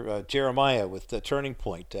 Dr. Jeremiah with the Turning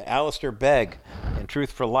Point, Alistair Begg and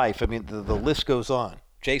Truth for Life. I mean, the list goes on.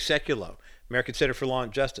 Jay Sekulow, American Center for Law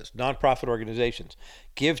and Justice, nonprofit organizations.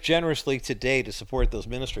 Give generously today to support those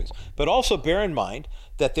ministries. But also bear in mind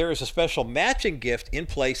that there is a special matching gift in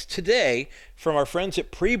place today from our friends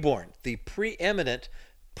at Preborn, the preeminent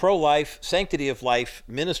pro-life, sanctity of life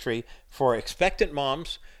ministry for expectant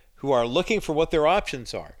moms who are looking for what their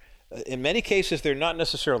options are. In many cases, they're not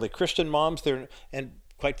necessarily Christian moms. And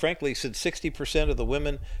quite frankly, since 60% of the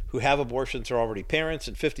women who have abortions are already parents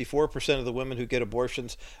and 54% of the women who get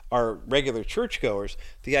abortions are regular churchgoers,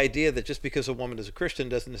 the idea that just because a woman is a Christian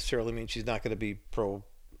doesn't necessarily mean she's not going to be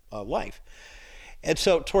pro-life. And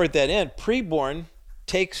so toward that end, Preborn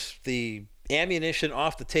takes the ammunition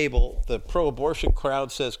off the table. The pro-abortion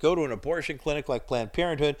crowd says, go to an abortion clinic like Planned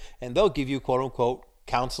Parenthood, and they'll give you, quote-unquote,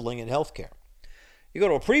 counseling and health care. You go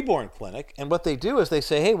to a preborn clinic, and what they do is they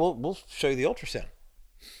say, hey, we'll show you the ultrasound.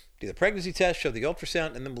 Do the pregnancy test, show the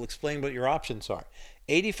ultrasound, and then we'll explain what your options are.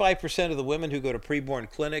 85% of the women who go to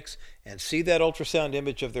preborn clinics and see that ultrasound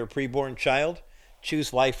image of their preborn child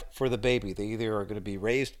choose life for the baby. They either are going to be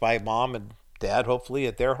raised by mom and dad, hopefully,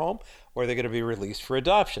 at their home, or they're going to be released for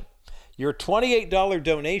adoption. Your $28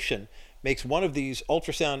 donation makes one of these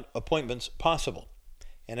ultrasound appointments possible.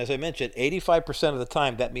 And as I mentioned, 85% of the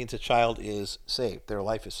time, that means a child is saved. Their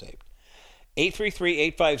life is saved.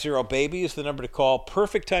 833-850-BABY is the number to call.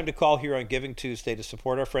 Perfect time to call here on Giving Tuesday to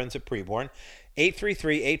support our friends at Preborn.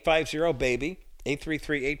 833-850-BABY,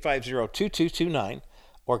 833-850-2229,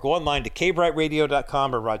 or go online to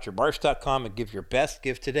kbrightradio.com or rogermarsh.com and give your best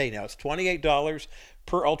gift today. Now, it's $28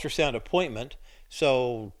 per ultrasound appointment,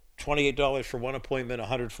 so $28 for one appointment,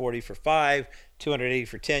 $140 for 5, $280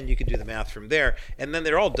 for 10. You can do the math from there. And then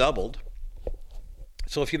they're all doubled.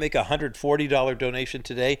 So if you make a $140 donation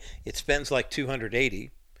today, it spends like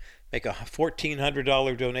 $280. Make a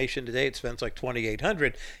 $1,400 donation today, it spends like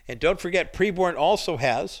 $2,800. And don't forget, Preborn also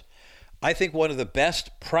has, I think, one of the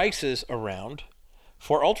best prices around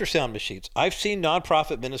for ultrasound machines. I've seen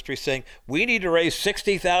nonprofit ministries saying, we need to raise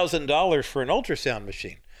 $60,000 for an ultrasound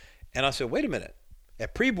machine. And I said, wait a minute.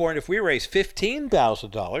 At Preborn, if we raise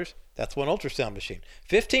 $15,000, that's one ultrasound machine.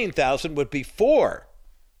 $15,000 would be 4.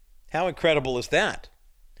 How incredible is that?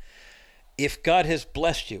 If God has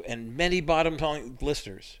blessed you, and many bottom line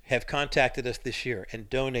listeners have contacted us this year and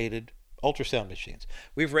donated ultrasound machines.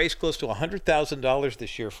 We've raised close to $100,000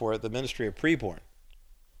 this year for the ministry of Preborn.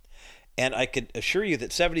 And I can assure you that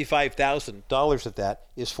 $75,000 of that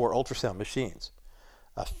is for ultrasound machines.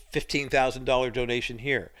 A $15,000 donation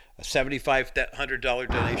here, a $7,500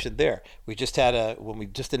 donation there. We just had when we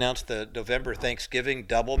just announced the November Thanksgiving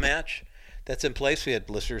double match that's in place, we had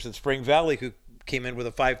listeners in Spring Valley who came in with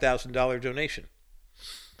a $5,000 donation.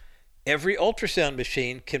 Every ultrasound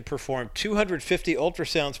machine can perform 250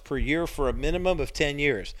 ultrasounds per year for a minimum of 10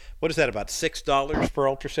 years. What is that, about $6 per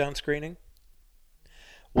ultrasound screening?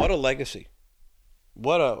 What a legacy.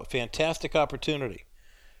 What a fantastic opportunity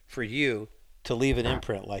for you to leave an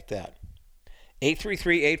imprint like that.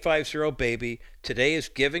 833-850-BABY. Today is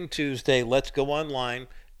Giving Tuesday. Let's go online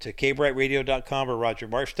to kbrightradio.com or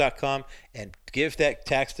rogermarsh.com and give that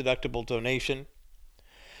tax-deductible donation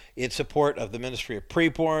in support of the ministry of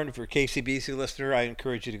Preborn. If you're a KCBC listener, I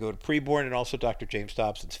encourage you to go to Preborn and also Dr. James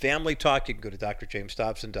Dobson's Family Talk. You can go to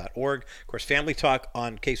drjamesdobson.org. Of course, Family Talk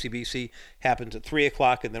on KCBC happens at 3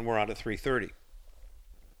 o'clock, and then we're on at 3:30.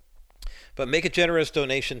 But make a generous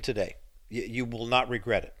donation today. You will not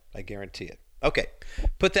regret it. I guarantee it. Okay,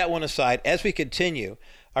 put that one aside. As we continue,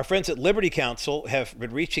 our friends at Liberty Counsel have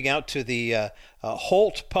been reaching out to the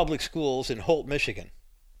Holt Public Schools in Holt, Michigan.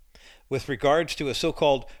 with regards to a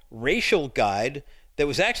so-called racial guide that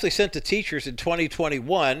was actually sent to teachers in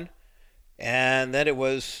 2021, and then it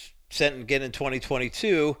was sent again in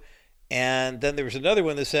 2022, and then there was another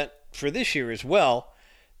one that's sent for this year as well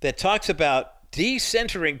that talks about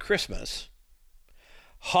decentering Christmas,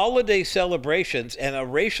 holiday celebrations, and a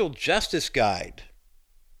racial justice guide.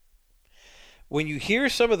 When you hear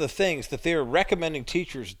some of the things that they're recommending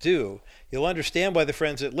teachers do, you'll understand why the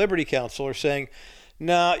friends at Liberty Counsel are saying,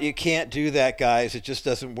 no, you can't do that, guys. It just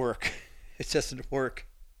doesn't work. It doesn't work.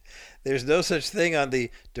 There's no such thing on the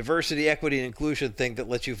diversity, equity, and inclusion thing that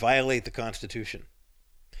lets you violate the Constitution.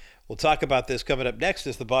 We'll talk about this coming up next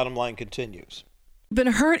as the bottom line continues. Been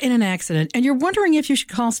hurt in an accident and you're wondering if you should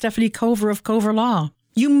call Stephanie Cover of Cover Law.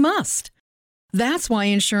 You must. That's why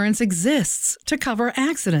insurance exists, to cover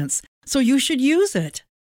accidents. So you should use it.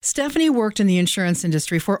 Stephanie worked in the insurance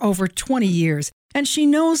industry for over 20 years, and she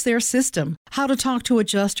knows their system, how to talk to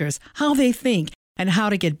adjusters, how they think, and how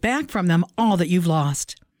to get back from them all that you've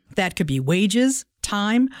lost. That could be wages,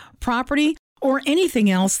 time, property, or anything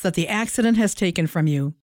else that the accident has taken from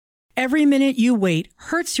you. Every minute you wait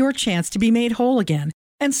hurts your chance to be made whole again,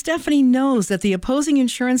 and Stephanie knows that the opposing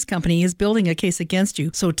insurance company is building a case against you,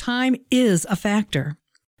 so time is a factor.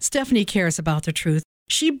 Stephanie cares about the truth.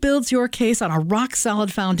 She builds your case on a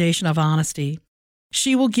rock-solid foundation of honesty.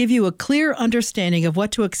 She will give you a clear understanding of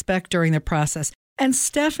what to expect during the process, and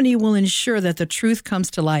Stephanie will ensure that the truth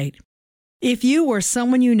comes to light. If you or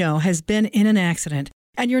someone you know has been in an accident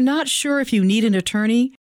and you're not sure if you need an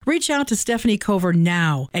attorney, reach out to Stephanie Cover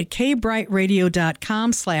now at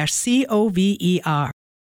kbrightradio.com/COVER.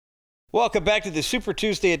 Welcome back to the Super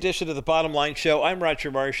Tuesday edition of the Bottom Line Show. I'm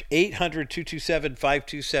Roger Marsh,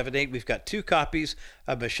 800-227-5278. We've got 2 copies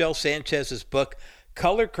of Michelle Sanchez's book,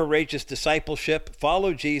 Color Courageous Discipleship,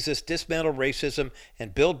 Follow Jesus, Dismantle Racism,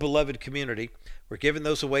 and Build Beloved Community. We're giving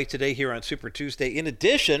those away today here on Super Tuesday. In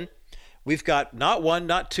addition, we've got not 1,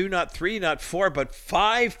 not 2, not 3, not 4, but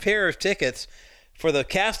 5 pair of tickets for the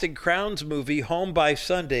Casting Crowns movie, Home by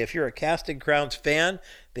Sunday. If you're a Casting Crowns fan,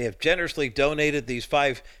 they have generously donated these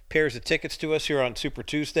 5 pairs of tickets to us here on Super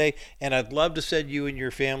Tuesday, and I'd love to send you and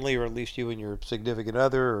your family, or at least you and your significant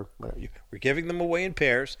other, or whatever. We're giving them away in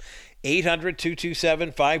pairs.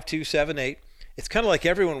 800-227-5278. It's kind of like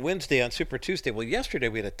Everyone Wednesday on Super Tuesday. Well, yesterday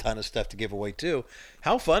we had a ton of stuff to give away, too.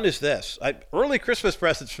 How fun is this? Early Christmas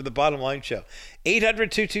presents for the Bottom Line Show.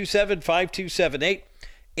 800-227-5278.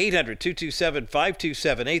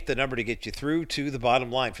 800-227-5278, the number to get you through to the bottom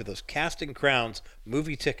line for those Casting Crowns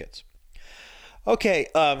movie tickets. Okay,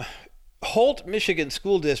 Holt, Michigan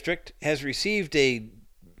School District has received a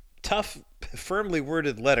tough, firmly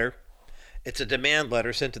worded letter. It's a demand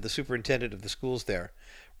letter sent to the superintendent of the schools there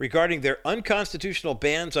regarding their unconstitutional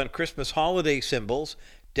bans on Christmas holiday symbols,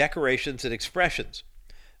 decorations, and expressions.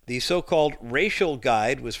 The so-called racial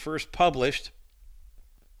guide was first published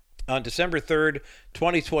on December 3rd,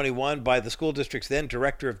 2021 by the school district's then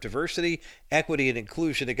Director of Diversity, Equity, and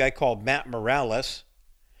Inclusion, a guy called Matt Morales,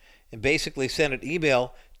 and basically sent an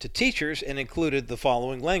email to teachers and included the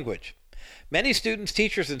following language. Many students,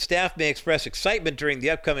 teachers, and staff may express excitement during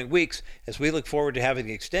the upcoming weeks as we look forward to having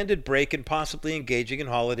an extended break and possibly engaging in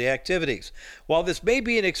holiday activities. While this may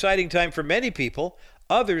be an exciting time for many people,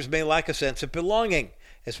 others may lack a sense of belonging.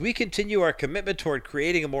 As we continue our commitment toward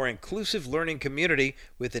creating a more inclusive learning community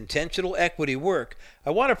with intentional equity work,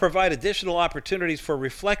 I want to provide additional opportunities for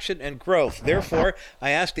reflection and growth. Therefore,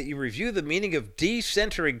 I ask that you review the meaning of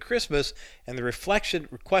decentering Christmas and the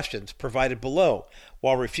reflection questions provided below.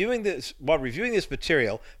 While reviewing this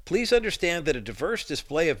material, please understand that a diverse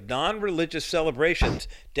display of non-religious celebrations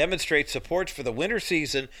demonstrates support for the winter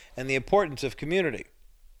season and the importance of community.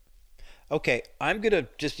 Okay, I'm going to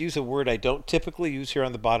just use a word I don't typically use here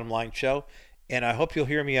on the Bottom Line Show, and I hope you'll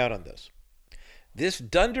hear me out on this. This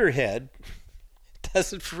dunderhead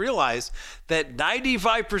doesn't realize that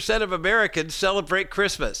 95% of Americans celebrate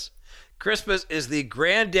Christmas. Christmas is the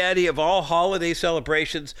granddaddy of all holiday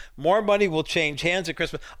celebrations. More money will change hands at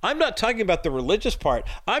Christmas. I'm not talking about the religious part.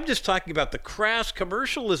 I'm just talking about the crass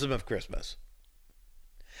commercialism of Christmas.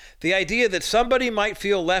 The idea that somebody might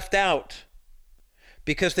feel left out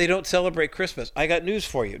because they don't celebrate Christmas. I got news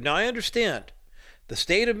for you. Now, I understand the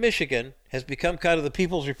state of Michigan has become kind of the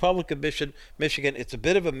People's Republic of Michigan. It's a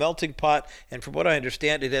bit of a melting pot, and from what I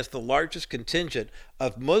understand, it has the largest contingent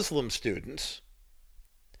of Muslim students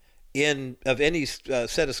of any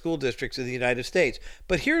set of school districts in the United States.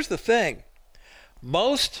 But here's the thing.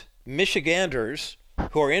 Most Michiganders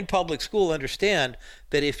who are in public school understand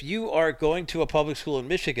that if you are going to a public school in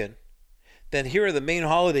Michigan, then here are the main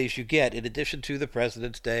holidays you get in addition to the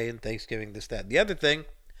President's Day and Thanksgiving, this, that. The other thing,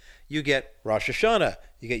 you get Rosh Hashanah,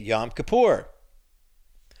 you get Yom Kippur.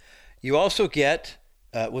 You also get,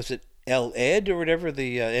 was it El Eid or whatever,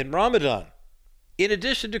 in Ramadan, in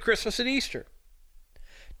addition to Christmas and Easter.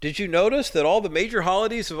 Did you notice that all the major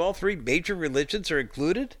holidays of all three major religions are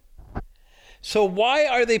included? So why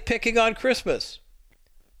are they picking on Christmas?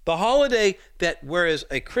 The holiday that, whereas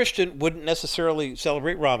a Christian wouldn't necessarily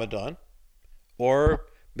celebrate Ramadan, or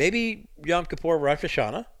maybe Yom Kippur, Rosh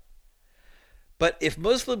Hashanah, but if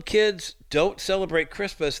Muslim kids don't celebrate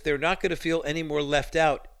Christmas, they're not going to feel any more left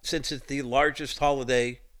out since it's the largest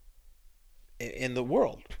holiday in the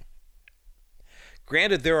world.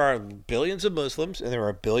 Granted, there are billions of Muslims and there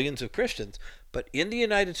are billions of Christians, but in the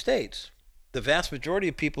United States, the vast majority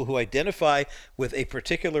of people who identify with a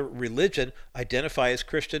particular religion identify as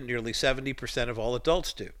Christian. Nearly 70% of all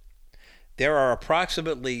adults do. There are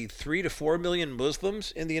approximately 3 to 4 million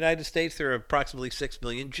Muslims in the United States. There are approximately 6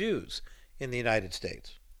 million Jews in the United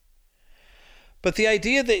States. But the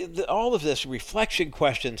idea that all of this reflection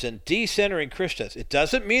questions and decentering Christians, it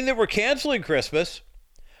doesn't mean that we're canceling Christmas.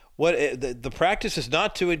 The practice is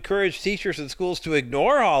not to encourage teachers and schools to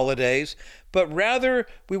ignore holidays, but rather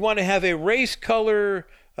we want to have a race, color,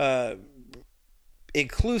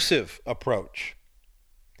 inclusive approach.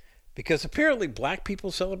 Because apparently black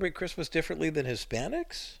people celebrate Christmas differently than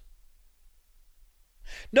Hispanics?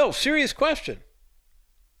 No, serious question.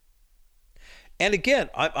 And again,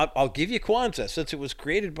 I'll give you Kwanzaa, since it was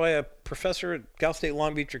created by a professor at Cal State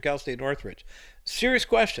Long Beach or Cal State Northridge. Serious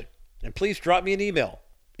question. And please drop me an email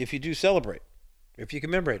if you do celebrate, if you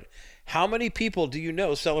commemorate it. How many people do you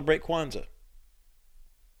know celebrate Kwanzaa?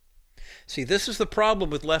 See, this is the problem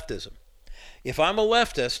with leftism. If I'm a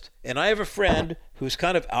leftist and I have a friend who's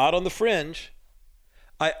kind of out on the fringe,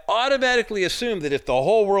 I automatically assume that if the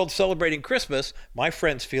whole world's celebrating Christmas, my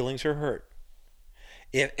friend's feelings are hurt.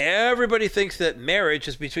 If everybody thinks that marriage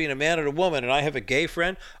is between a man and a woman and I have a gay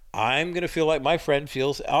friend, I'm going to feel like my friend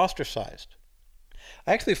feels ostracized.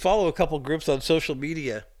 I actually follow a couple groups on social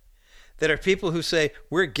media that are people who say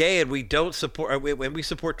we're gay and we don't support, when we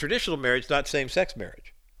support traditional marriage, not same-sex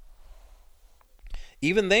marriage.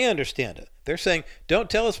 Even they understand it. They're saying, don't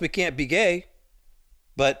tell us we can't be gay,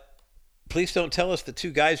 but please don't tell us that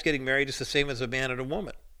two guys getting married is the same as a man and a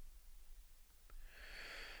woman.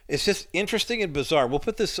 It's just interesting and bizarre. We'll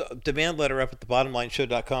put this demand letter up at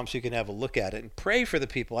thebottomlineshow.com so you can have a look at it and pray for the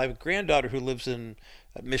people. I have a granddaughter who lives in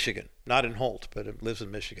Michigan, not in Holt, but lives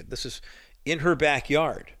in Michigan. This is in her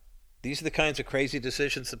backyard. These are the kinds of crazy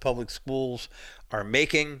decisions that public schools are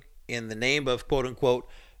making in the name of, quote unquote,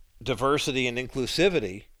 diversity and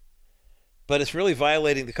inclusivity, but it's really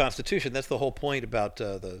violating the Constitution. That's the whole point about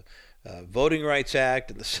the Voting Rights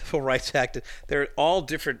Act and the Civil Rights Act. They're all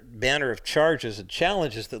different manner of charges and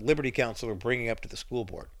challenges that Liberty Counsel are bringing up to the school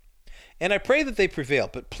board. And I pray that they prevail,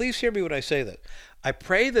 but please hear me when I say that. I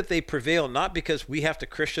pray that they prevail not because we have to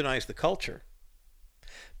Christianize the culture,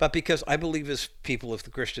 but because I believe as people of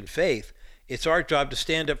the Christian faith, it's our job to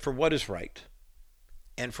stand up for what is right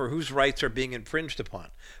and for whose rights are being infringed upon.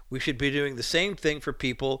 We should be doing the same thing for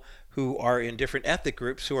people who are in different ethnic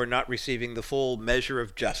groups who are not receiving the full measure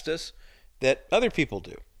of justice that other people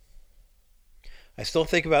do. I still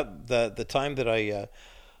think about the time that I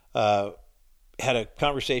had a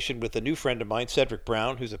conversation with a new friend of mine, Cedric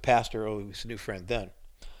Brown, who's a pastor. Oh, he was a new friend then.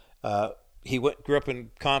 He grew up in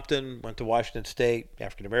Compton, went to Washington State,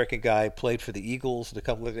 African-American guy, played for the Eagles and a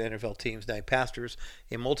couple of the NFL teams, now he pastors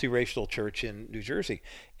a multiracial church in New Jersey.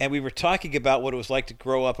 And we were talking about what it was like to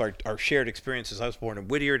grow up, our shared experiences. I was born in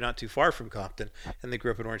Whittier, not too far from Compton, and they grew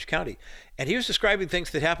up in Orange County. And he was describing things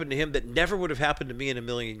that happened to him that never would have happened to me in a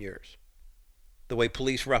million years. The way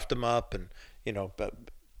police roughed him up and,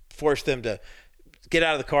 forced them to get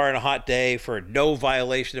out of the car on a hot day for no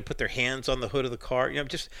violation and put their hands on the hood of the car,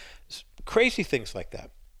 just crazy things like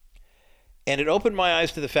that. And it opened my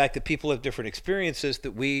eyes to the fact that people have different experiences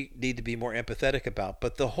that we need to be more empathetic about.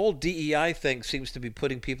 But the whole DEI thing seems to be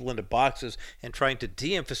putting people into boxes and trying to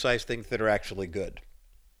de-emphasize things that are actually good.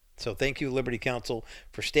 So thank you, Liberty Counsel,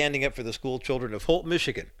 for standing up for the school children of Holt,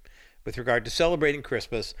 Michigan, with regard to celebrating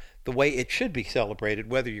Christmas the way it should be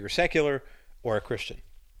celebrated, whether you're secular or a Christian.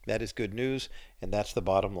 That is good news, and that's the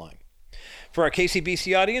bottom line. For our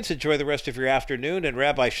KCBC audience, enjoy the rest of your afternoon and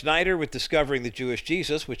Rabbi Schneider with Discovering the Jewish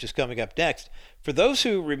Jesus, which is coming up next. For those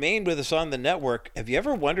who remain with us on the network, have you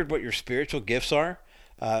ever wondered what your spiritual gifts are?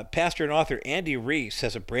 Pastor and author Andy Reese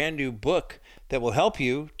has a brand new book that will help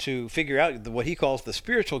you to figure out what he calls the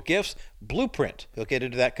spiritual gifts blueprint. He'll get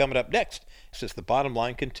into that coming up next, since the bottom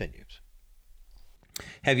line continues.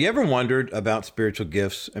 Have you ever wondered about spiritual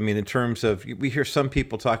gifts? I mean, in terms of, we hear some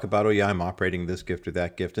people talk about, oh yeah, I'm operating this gift or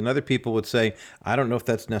that gift. And other people would say, I don't know if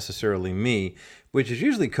that's necessarily me, which is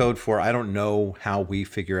usually code for, I don't know how we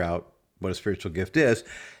figure out what a spiritual gift is.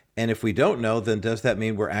 And if we don't know, then does that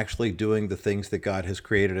mean we're actually doing the things that God has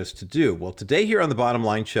created us to do? Well, today here on the Bottom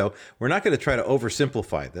Line Show, we're not going to try to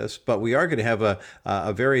oversimplify this, but we are going to have a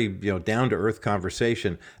very down-to-earth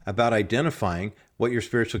conversation about identifying what your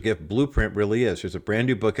spiritual gift blueprint really is. There's a brand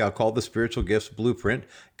new book out called The Spiritual Gifts Blueprint,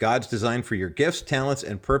 God's Design for Your Gifts, Talents,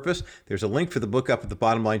 and Purpose. There's a link for the book up at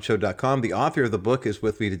thebottomlineshow.com. The author of the book is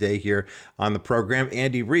with me today here on the program,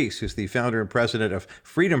 Andy Reese, who's the founder and president of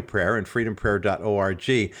Freedom Prayer and freedomprayer.org.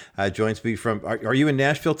 Joins me from, are you in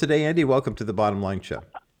Nashville today, Andy? Welcome to the Bottom Line Show.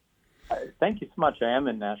 Thank you so much. I am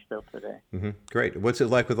in Nashville today. Mm-hmm. Great. What's it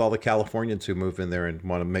like with all the Californians who move in there and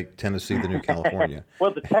want to make Tennessee the new California?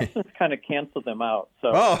 Well, the Texans kind of canceled them out.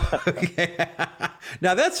 So. Oh, okay.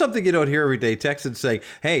 Now, that's something you don't hear every day. Texans say,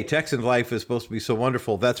 hey, Texan life is supposed to be so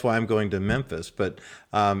wonderful. That's why I'm going to Memphis. But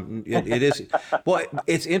it is, well,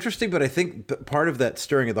 it's interesting, but I think part of that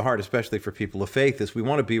stirring of the heart, especially for people of faith, is we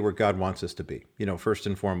want to be where God wants us to be, first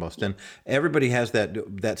and foremost. And everybody has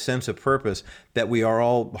that sense of purpose that we are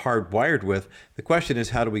all hardwired with. The question is,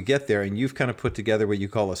 how do we get there? And you've kind of put together what you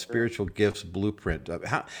call a spiritual gifts blueprint.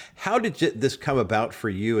 How did this come about for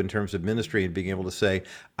you in terms of ministry and being able to say,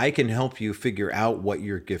 I can help you figure out what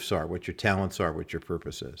your gifts are, what your talents are, what your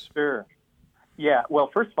purpose is? Sure. Yeah. Well,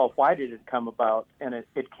 first of all, why did it come about? And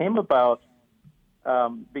it came about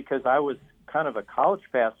because I was kind of a college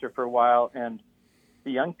pastor for a while, and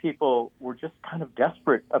the young people were just kind of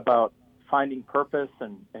desperate about finding purpose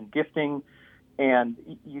and gifting. And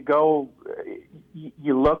you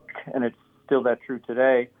look, and it's still that true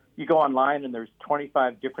today, you go online and there's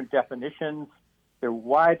 25 different definitions. They're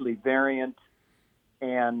widely variant.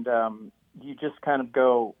 And you just kind of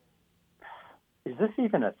go, is this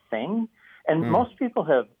even a thing? And most people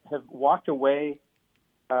have walked away.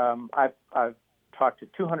 I've talked to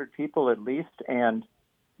 200 people at least. And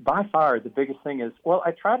by far the biggest thing is, well,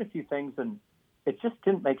 I tried a few things and it just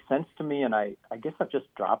didn't make sense to me. And I guess I've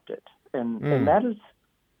just dropped it. And that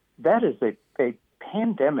is a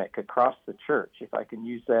pandemic across the church, if I can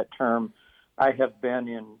use that term. I have been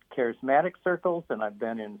in charismatic circles, and I've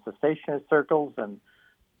been in cessationist circles, and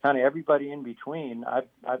kind of everybody in between. I've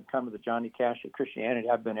come to the Johnny Cash of Christianity.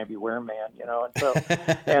 I've been everywhere, man. And so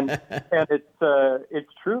and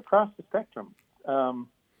it's true across the spectrum. I'm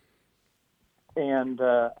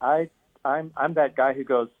that guy who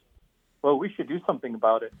goes, well, we should do something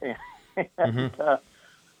about it.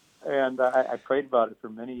 And I prayed about it for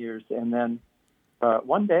many years. And then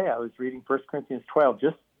one day I was reading 1 Corinthians 12,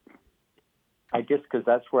 just, I guess, because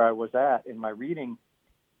that's where I was at in my reading.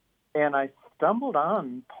 And I stumbled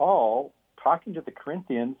on Paul talking to the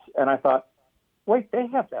Corinthians, and I thought, wait, they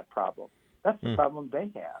have that problem. That's the problem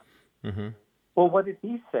they have. Mm-hmm. Well, what did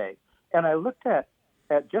he say? And I looked at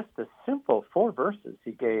just the simple 4 verses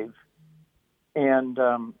he gave, and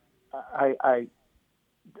I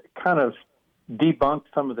kind of debunked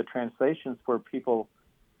some of the translations where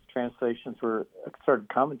translations were sort of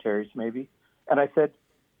commentaries maybe. And I said,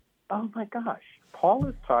 oh my gosh, Paul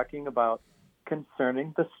is talking about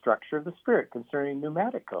concerning the structure of the Spirit, concerning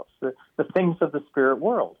pneumaticos, the things of the spirit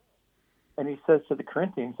world. And he says to the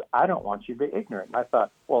Corinthians, I don't want you to be ignorant. And I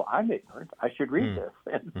thought, well, I'm ignorant. I should read this.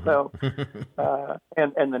 And so,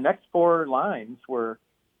 and the next 4 lines were,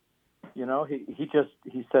 he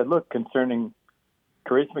said, look, concerning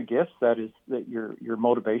charisma gifts, that is that your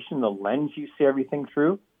motivation, the lens you see everything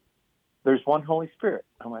through, there's one Holy Spirit.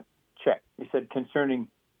 I went, check. He said, concerning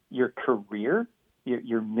your career,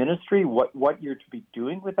 your ministry, what you're to be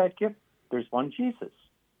doing with that gift, there's one Jesus.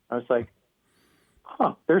 I was like,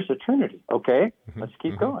 there's a Trinity. Okay, let's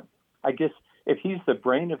keep going. I guess if he's the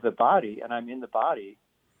brain of the body and I'm in the body,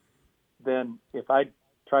 then if I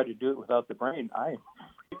try to do it without the brain, I'm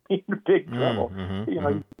in big trouble.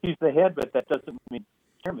 He's the head, but that doesn't mean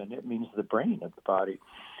chairman. It means the brain of the body.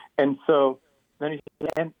 And so then he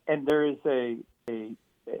said, and there is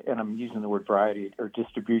and I'm using the word variety or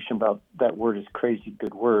distribution, but that word is crazy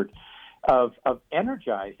good word, of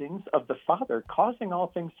energizings of the Father, causing all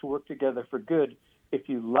things to work together for good if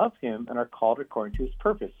you love him and are called according to his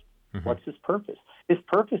purpose. What's his purpose? His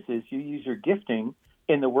purpose is you use your gifting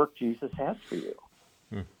in the work Jesus has for you.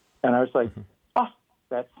 And I was like,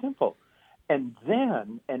 that's simple. And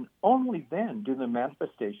then, and only then, do the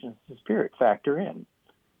manifestations of the Spirit factor in.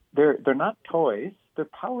 They're not toys; they're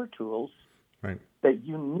power tools that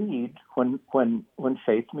you need when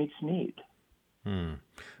faith meets need.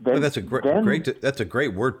 Well, that's a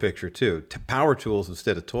great word picture too. Power tools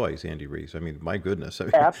instead of toys, Andy Reese. I mean, my goodness, I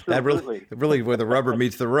mean, absolutely. that really where the rubber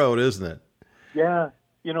meets the road, isn't it? Yeah,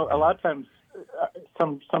 a lot of times,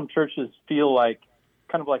 some churches feel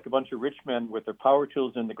kind of like a bunch of rich men with their power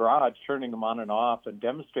tools in the garage, turning them on and off and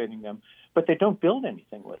demonstrating them, but they don't build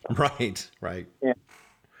anything with them. Right.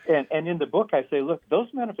 And in the book, I say, look, those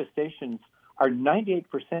manifestations are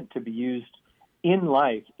 98% to be used in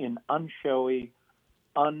life in unshowy,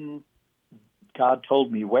 God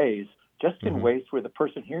told me ways, just in ways where the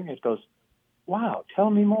person hearing it goes, wow, tell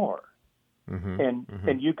me more.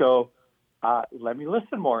 And you go, let me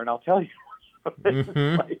listen more and I'll tell you.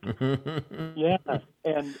 Yeah.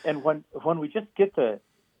 And when we just get the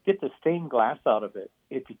stained glass out of it,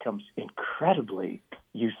 it becomes incredibly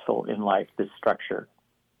useful in life, this structure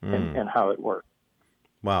and how it works.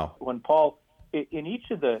 Wow. When Paul, in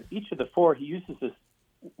each of the four, he uses this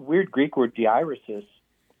weird Greek word diairesis,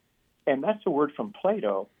 and that's a word from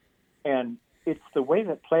Plato, and it's the way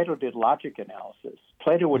that Plato did logic analysis.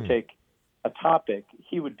 Plato would take a topic,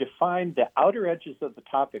 he would define the outer edges of the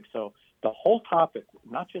topic, so the whole topic,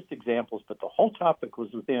 not just examples, but the whole topic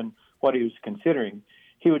was within what he was considering.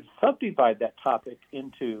 He would subdivide that topic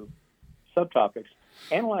into subtopics,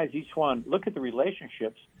 analyze each one, look at the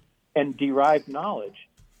relationships, and derive knowledge.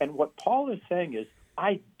 And what Paul is saying is,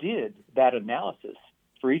 I did that analysis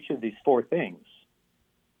for each of these four things.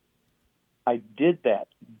 I did that.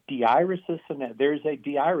 Diairesis, and there's a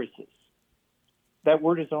diairesis. That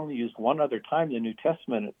word is only used one other time in the New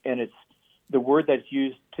Testament, and it's the word that's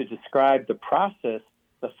used to describe the process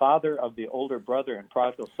the father of the older brother and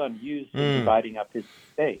prodigal son used in dividing up his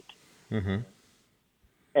estate.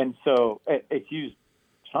 And so it's used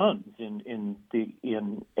tons in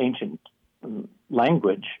ancient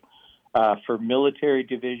language for military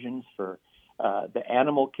divisions, for the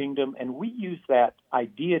animal kingdom, and we use that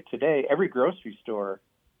idea today. Every grocery store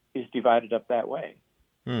is divided up that way.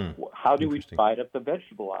 How do we divide up the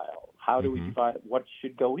vegetable aisle? How do we divide what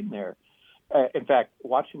should go in there? In fact,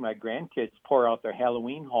 watching my grandkids pour out their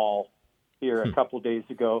Halloween haul here a couple of days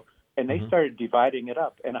ago, and they started dividing it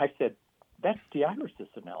up, and I said, that's diairesis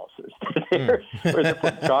analysis. Where they're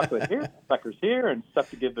putting chocolate here, suckers here, and stuff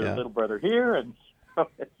to give their little brother here, and so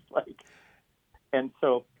it's like, and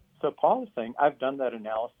so Paul is saying, I've done that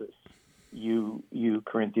analysis, you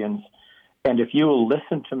Corinthians, and if you will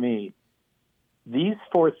listen to me, these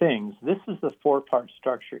four things, this is the four-part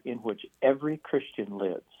structure in which every Christian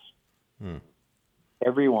lives.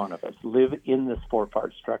 Every one of us live in this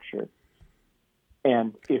four-part structure.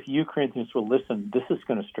 And if you Corinthians will listen, this is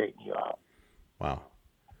going to straighten you out. Wow.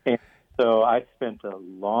 And so I spent a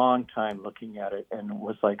long time looking at it and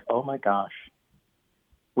was like, oh my gosh,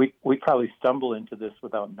 we probably stumble into this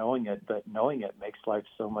without knowing it, but knowing it makes life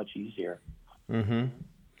so much easier.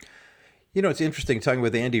 You know, it's interesting talking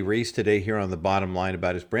with Andy Reese today here on The Bottom Line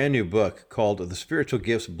about his brand new book called The Spiritual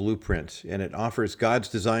Gifts Blueprint, and it offers God's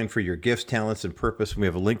design for your gifts, talents, and purpose. And we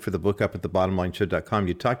have a link for the book up at thebottomlineshow.com.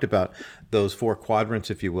 You talked about those four quadrants,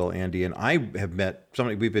 if you will, Andy, and I have met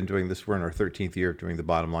somebody, we've been doing this, we're in our 13th year of doing The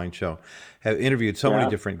Bottom Line Show, have interviewed so many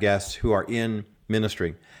different guests who are in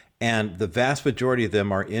ministry. And the vast majority of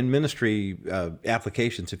them are in ministry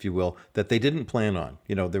applications, if you will, that they didn't plan on.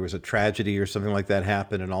 You know, there was a tragedy or something like that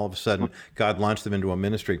happened, and all of a sudden God launched them into a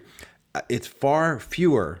ministry. It's far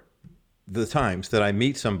fewer the times that I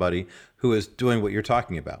meet somebody who is doing what you're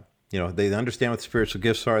talking about. You know, they understand what the spiritual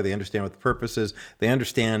gifts are. They understand what the purpose is. They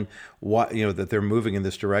understand what, you know, that they're moving in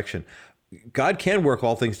this direction. God can work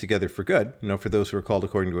all things together for good, you know, for those who are called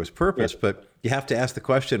according to his purpose. But you have to ask the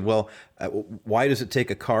question, well, why does it take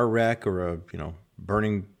a car wreck or a, you know,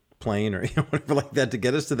 burning plane or whatever like that to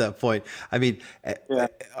get us to that point? I mean,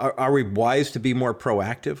 are we wise to be more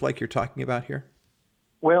proactive like you're talking about here?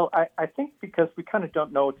 Well, I think because we kind of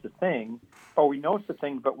don't know it's a thing, or we know it's a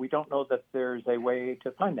thing, but we don't know that there's a way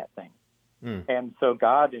to find that thing. And so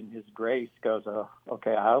God in his grace goes, oh,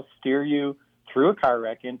 okay, I'll steer you through a car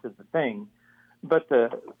wreck into the thing. But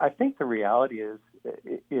I think the reality is,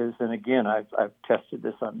 and again, I've tested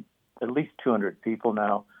this on at least 200 people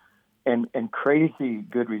now, and crazy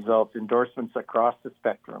good results, endorsements across the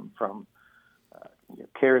spectrum, from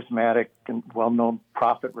charismatic and well-known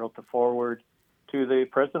prophet wrote the foreword to the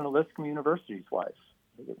president of Lipscomb University's wife,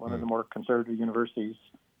 one of the more conservative universities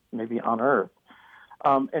maybe on earth.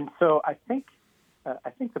 And so I think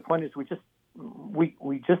the point is we just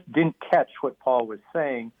didn't catch what Paul was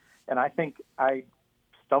saying, and I think I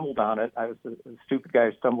stumbled on it. I was a stupid guy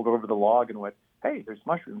who stumbled over the log and went, hey, there's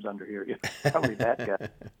mushrooms under here. Probably that guy.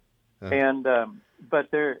 And but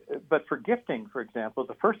for gifting, for example,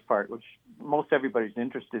 the first part, which most everybody's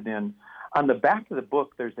interested in, on the back of the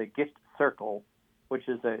book, there's a gift circle, which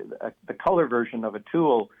is the color version of a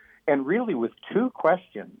tool, and really with 2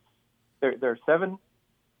 questions. There are 7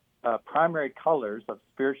 primary colors of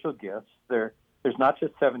spiritual gifts. There's not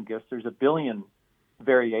just 7 gifts. There's a billion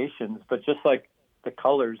variations, but just like the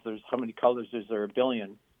colors, there's how many colors is there? A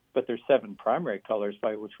billion. But there's 7 primary colors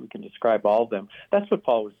by which we can describe all of them. That's what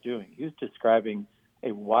Paul was doing. He was describing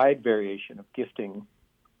a wide variation of gifting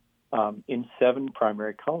in 7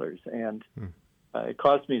 primary colors. And it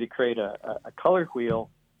caused me to create a color wheel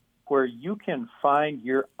where you can find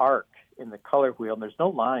your arc in the color wheel. And there's no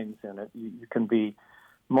lines in it. You can be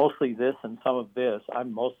mostly this and some of this.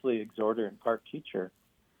 I'm mostly exhorter and part teacher.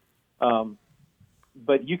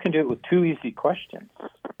 But you can do it with 2 easy questions.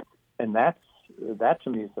 And that to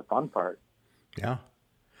me is the fun part. Yeah.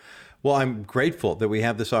 Well, I'm grateful that we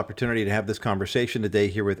have this opportunity to have this conversation today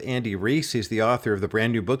here with Andy Reese. He's the author of the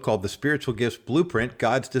brand new book called The Spiritual Gifts Blueprint,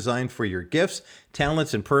 God's Design for Your Gifts,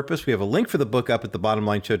 Talents, and Purpose. We have a link for the book up at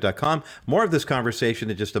thebottomlineshow.com. More of this conversation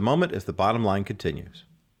in just a moment as The Bottom Line continues.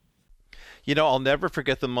 You know, I'll never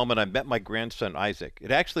forget the moment I met my grandson, Isaac. It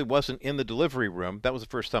actually wasn't in the delivery room. That was the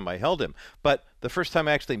first time I held him. But the first time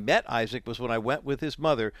I actually met Isaac was when I went with his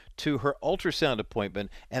mother to her ultrasound appointment,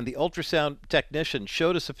 and the ultrasound technician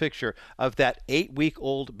showed us a picture of that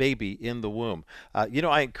 8-week-old baby in the womb.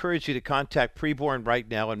 I encourage you to contact Preborn right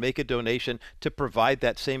now and make a donation to provide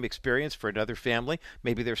that same experience for another family.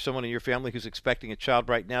 Maybe there's someone in your family who's expecting a child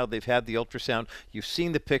right now. They've had the ultrasound. You've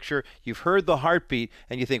seen the picture. You've heard the heartbeat,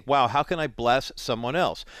 and you think, wow, how can I bless someone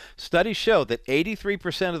else? Studies show that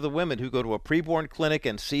 83% of the women who go to a preborn clinic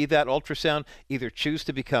and see that ultrasound either choose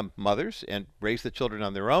to become mothers and raise the children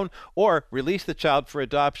on their own or release the child for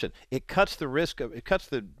adoption. It cuts the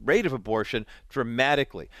rate of abortion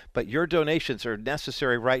dramatically. But your donations are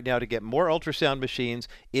necessary right now to get more ultrasound machines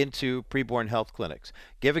into preborn health clinics.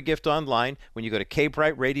 Give a gift online when you go to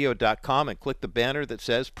kbrightradio.com and click the banner that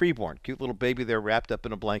says preborn. Cute little baby there wrapped up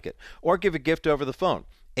in a blanket. Or give a gift over the phone.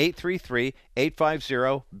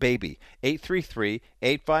 833-850-BABY.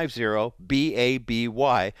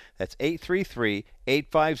 833-850-BABY. That's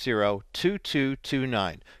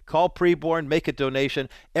 833-850-2229. Call Preborn, make a donation.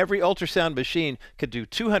 Every ultrasound machine could do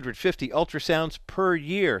 250 ultrasounds per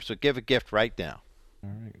year, so give a gift right now.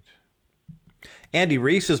 All right. Andy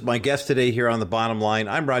Reese is my guest today here on The Bottom Line.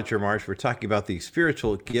 I'm Roger Marsh. We're talking about the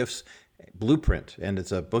Spiritual Gifts Blueprint, and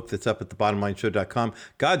it's a book that's up at thebottomlineshow.com.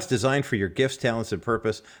 God's Design for Your Gifts, Talents, and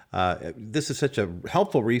Purpose. This is such a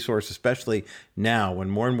helpful resource, especially now when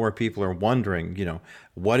more and more people are wondering,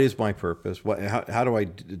 what is my purpose?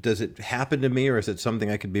 Does it happen to me, or is it something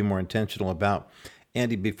I could be more intentional about?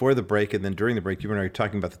 Andy, before the break and then during the break, you and I were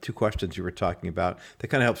talking about the 2 questions you were talking about. That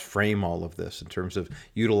kind of helps frame all of this in terms of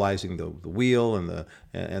utilizing the wheel and the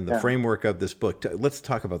framework of this book. Let's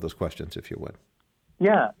talk about those questions, if you would.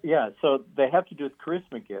 Yeah. So they have to do with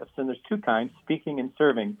charisma gifts, and there's 2 kinds, speaking and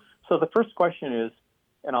serving. So the first question is,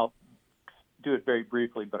 and I'll do it very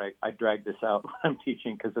briefly, but I drag this out when I'm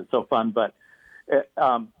teaching because it's so fun. But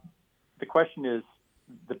the question is,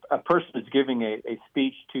 a person is giving a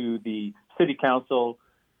speech to the city council.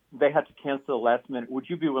 They have to cancel the last minute. Would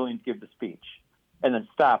you be willing to give the speech? And then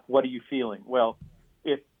stop. What are you feeling? Well,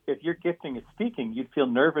 if your gifting is speaking, you'd feel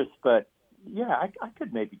nervous, but yeah, I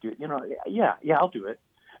could maybe do it. Yeah, I'll do it.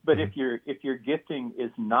 But if your gifting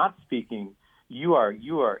is not speaking, you are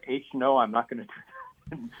no, I'm not going to do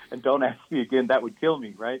it. And don't ask me again. That would kill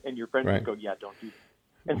me, right? And your friends would go, yeah, don't do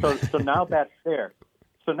that. And so now that's there.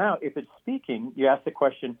 So now if it's speaking, you ask the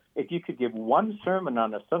question, if you could give one sermon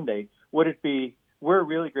on a Sunday, would it be, we're a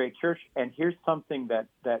really great church, and here's something that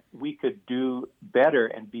we could do better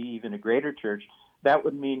and be even a greater church? That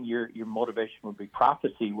would mean your motivation would be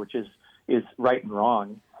prophecy, which is right and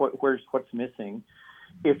wrong. What's missing?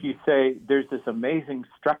 If you say there's this amazing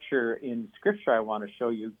structure in Scripture I want to show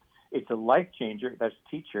you, it's a life changer. That's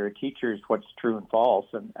teacher. A teacher is what's true and false,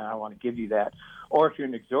 and I want to give you that. Or if you're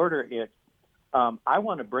an exhorter, it's I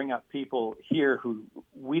want to bring up people here who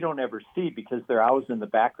we don't ever see because they're always in the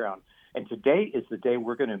background. And today is the day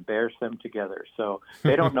we're going to embarrass them together. So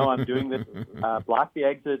they don't know I'm doing this. Block the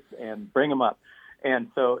exits and bring them up.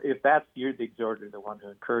 And so if you're the exhorter, the one who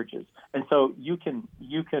encourages. And so you can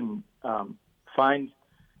find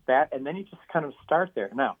that, and then you just kind of start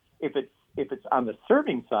there. Now, if it's on the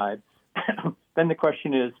serving side, then the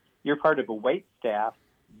question is, you're part of a wait staff,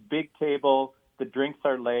 big table, the drinks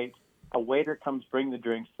are late, a waiter comes bring the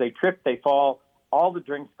drinks, they trip, they fall, all the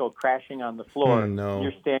drinks go crashing on the floor. Oh, no.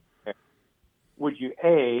 You're standing there. Would you,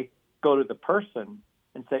 A, go to the person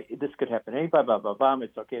and say, this could happen, hey, blah, blah, blah, blah,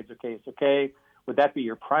 it's okay, it's okay, it's okay? Would that be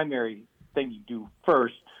your primary thing you do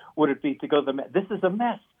first? Would it be to go to the this is a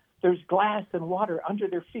mess. There's glass and water under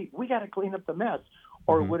their feet. We got to clean up the mess.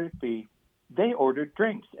 Or would it be they ordered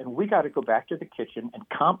drinks and we got to go back to the kitchen and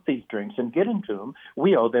comp these drinks and get into them.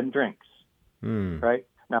 We owe them drinks, right?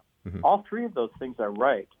 Now, all three of those things are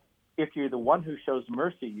right. If you're the one who shows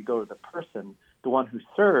mercy, you go to the person. The one who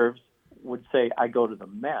serves would say, I go to the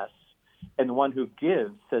mess. And the one who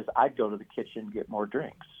gives says, I'd go to the kitchen and get more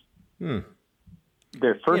drinks.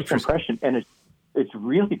 Their first impression, and it's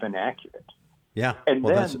really been accurate. Yeah. And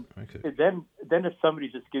then if somebody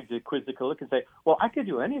just gives you a quizzical look and say, well, I could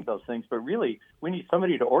do any of those things, but really we need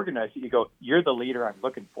somebody to organize it. You go, you're the leader I'm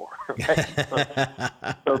looking for,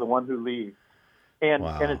 right? So the one who leads. And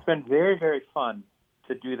it's been very, very fun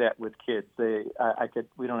to do that with kids.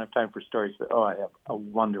 We don't have time for stories, but I have a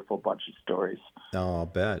wonderful bunch of stories. Oh,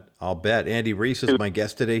 I'll bet. Andy Reese is my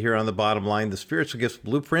guest today here on The Bottom Line. The Spiritual Gifts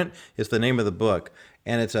Blueprint is the name of the book,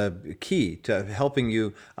 and it's a key to helping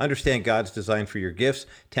you understand God's design for your gifts,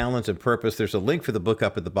 talents, and purpose. There's a link for the book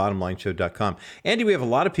up at thebottomlineshow.com. Andy, we have a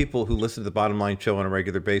lot of people who listen to The Bottom Line Show on a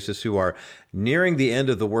regular basis who are nearing the end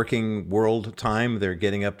of the working world time. They're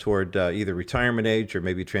getting up toward either retirement age or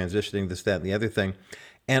maybe transitioning this, that, and the other thing.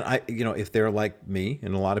 And if they're like me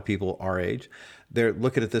and a lot of people our age, they're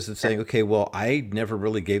looking at this and saying, okay, well, I never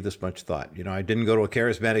really gave this much thought. I didn't go to a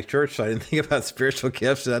charismatic church, so I didn't think about spiritual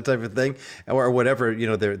gifts and that type of thing, or whatever,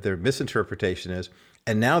 their misinterpretation is.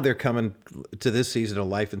 And now they're coming to this season of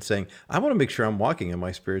life and saying, I want to make sure I'm walking in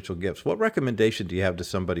my spiritual gifts. What recommendation do you have to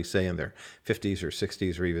somebody, say, in their 50s or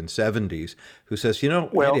 60s or even 70s, who says,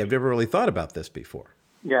 Andy, I've never really thought about this before?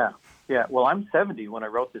 Yeah. Well, I'm 70 when I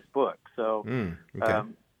wrote this book. So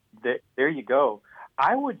there you go.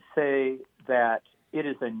 I would say that it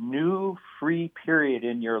is a new free period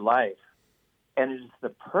in your life, and it is the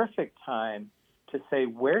perfect time to say,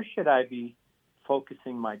 where should I be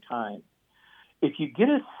focusing my time? If you get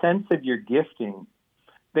a sense of your gifting,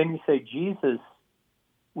 then you say, Jesus,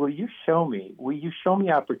 will you show me? Will you show me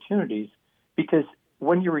opportunities? Because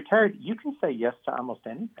when you're retired, you can say yes to almost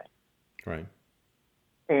anything. Right.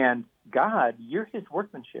 And God, you're his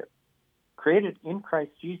workmanship, created in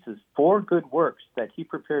Christ Jesus for good works that he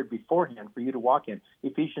prepared beforehand for you to walk in.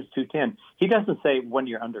 Ephesians 2:10. He doesn't say when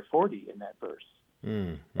you're under 40 in that verse.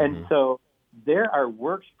 And so there are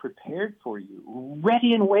works prepared for you,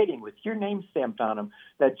 ready and waiting with your name stamped on them,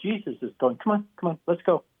 that Jesus is going, come on, let's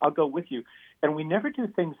go. I'll go with you. And we never do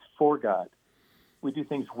things for God. We do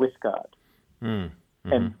things with God. And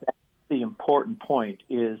that's the important point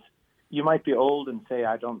is, you might be old and say,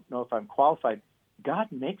 I don't know if I'm qualified. God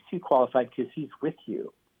makes you qualified because he's with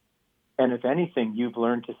you. And if anything, you've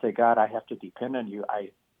learned to say, God, I have to depend on you.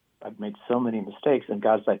 I've made so many mistakes. And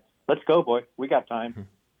God's like, let's go, boy. We got time.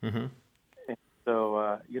 And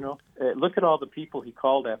so, look at all the people he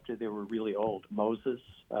called after they were really old. Moses,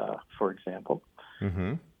 for example.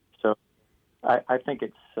 So I think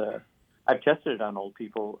it's, I've tested it on old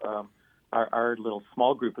people. Our little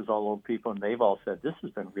small group is all old people, and they've all said, this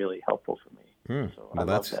has been really helpful for me. So I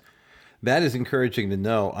love that. That is encouraging to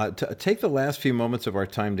know. Take the last few moments of our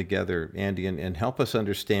time together, Andy, and help us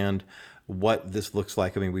understand what this looks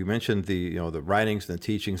like. I mean, we mentioned the writings and the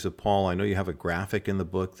teachings of Paul. I know you have a graphic in the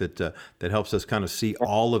book that helps us kind of see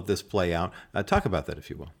all of this play out. Talk about that, if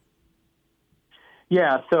you will.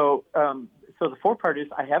 Yeah. So the four-part is,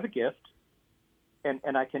 I have a gift.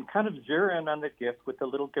 And I can kind of zero in on the gift with the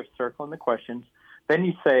little gift circle and the questions. Then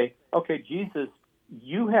you say, okay, Jesus,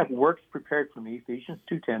 you have works prepared for me, Ephesians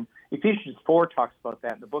 2:10. Ephesians 4 talks about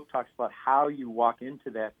that, and the book talks about how you walk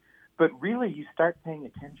into that. But really, you start paying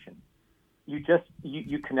attention.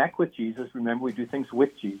 You connect with Jesus. Remember, we do things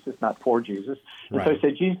with Jesus, not for Jesus. And so I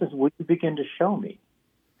say, Jesus, will you begin to show me?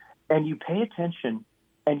 And you pay attention,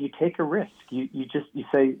 and you take a risk. You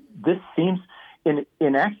say, this seems,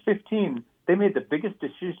 in Acts 15, they made the biggest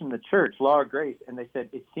decision in the church, Law of Grace, and they said,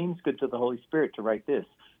 it seems good to the Holy Spirit to write this.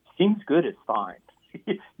 Seems good is fine.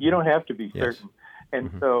 You don't have to be certain. And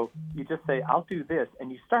so you just say, I'll do this.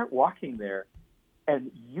 And you start walking there,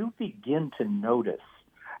 and you begin to notice.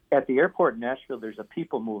 At the airport in Nashville, there's a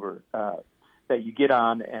people mover that you get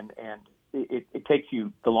on, and it takes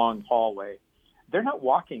you the long hallway. They're not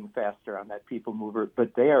walking faster on that people mover,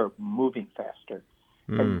 but they are moving faster.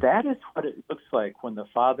 And that is what it looks like when the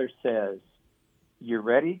Father says, you're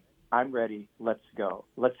ready, I'm ready, let's go.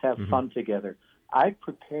 Let's have fun together. I've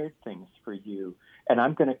prepared things for you, and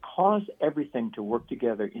I'm going to cause everything to work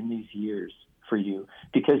together in these years for you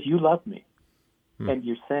because you love me. And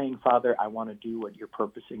you're saying, Father, I want to do what you're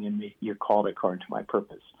purposing in me. You're called according to my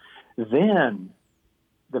purpose. Then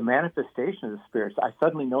the manifestation of the spirits. I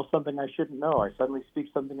suddenly know something I shouldn't know. I suddenly speak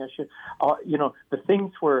something I should. The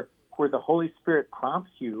things where the Holy Spirit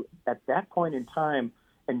prompts you at that point in time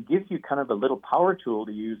and gives you kind of a little power tool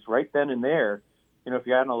to use right then and there. If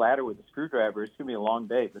you're on a ladder with a screwdriver, it's going to be a long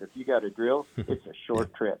day. But if you got a drill, it's a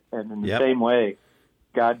short trip. And in the same way,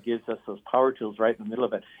 God gives us those power tools right in the middle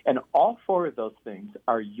of it. And all four of those things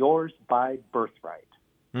are yours by birthright.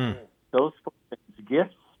 Those four things: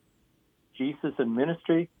 gifts, Jesus and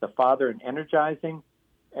ministry, the Father and energizing,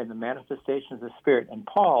 and the manifestation of the Spirit. And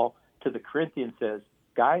Paul to the Corinthians says,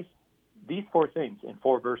 guys, these four things in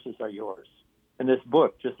 4 verses are yours. And this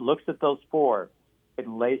book just looks at those four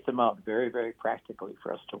and lays them out very, very practically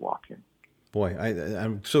for us to walk in. Boy,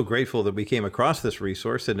 I'm so grateful that we came across this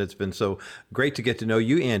resource, and it's been so great to get to know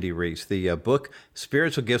you, Andy Reese. The book,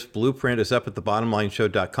 Spiritual Gifts Blueprint, is up at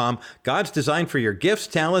thebottomlineshow.com. God's Design for Your Gifts,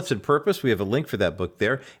 Talents, and Purpose. We have a link for that book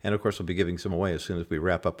there, and of course, we'll be giving some away as soon as we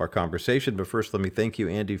wrap up our conversation. But first, let me thank you,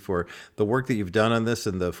 Andy, for the work that you've done on this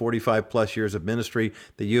and the 45-plus years of ministry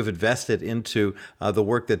that you have invested into the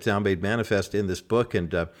work that's now made manifest in this book.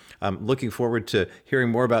 And I'm looking forward to hearing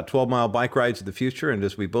more about 12-mile bike rides in the future, and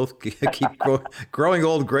as we both keep growing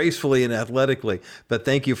old gracefully and athletically. But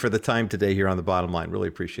thank you for the time today here on The Bottom Line. Really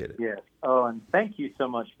appreciate it. Yes. Oh, and thank you so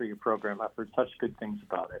much for your program. I've heard such good things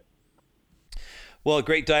about it. Well, a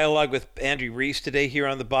great dialogue with Andy Reese today here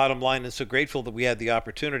on The Bottom Line, and so grateful that we had the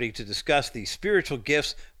opportunity to discuss the Spiritual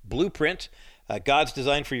Gifts Blueprint, God's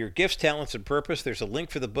Design for Your Gifts, Talents, and Purpose. There's a link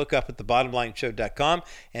for the book up at thebottomlineshow.com.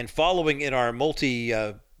 And following in our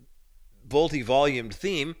multi-volumed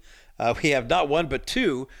theme, we have not one but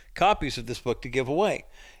 2 copies of this book to give away.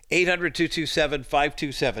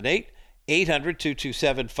 800-227-5278,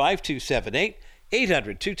 800-227-5278,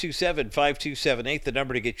 800-227-5278, the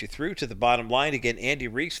number to get you through to The Bottom Line. Again, Andy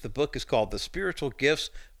Reese. The book is called The Spiritual Gifts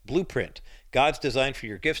Blueprint, God's Design for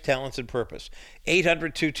Your Gifts, Talents, and Purpose.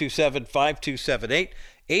 800-227-5278,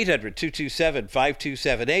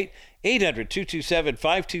 800-227-5278,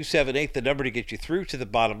 800-227-5278, the number to get you through to The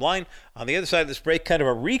Bottom Line. On the other side of this break, kind of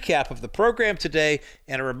a recap of the program today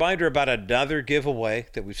and a reminder about another giveaway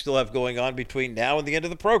that we still have going on between now and the end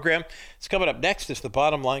of the program. It's coming up next as The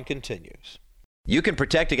Bottom Line continues. You can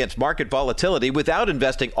protect against market volatility without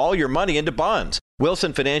investing all your money into bonds.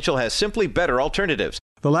 Wilson Financial has simply better alternatives.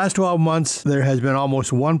 The last 12 months, there has been almost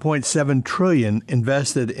 $1.7 trillion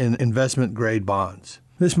invested in investment-grade bonds.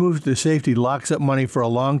 This move to safety locks up money for a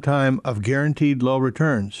long time of guaranteed low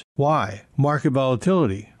returns. Why? Market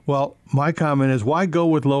volatility. Well, my comment is, why go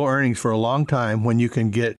with low earnings for a long time when you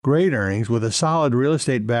can get great earnings with a solid real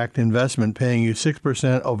estate-backed investment paying you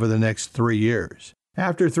 6% over the next 3 years?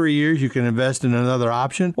 After 3 years, you can invest in another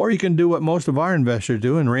option, or you can do what most of our investors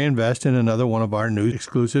do and reinvest in another one of our new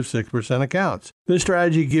exclusive 6% accounts. This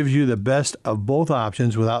strategy gives you the best of both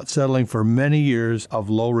options without settling for many years of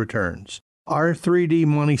low returns. Our 3D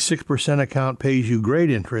Money 6% account pays you great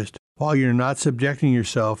interest while you're not subjecting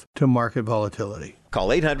yourself to market volatility. Call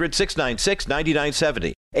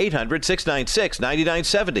 800-696-9970,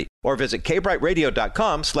 800-696-9970, or visit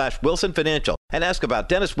kbrightradio.com/Wilson Financial and ask about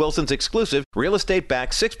Dennis Wilson's exclusive real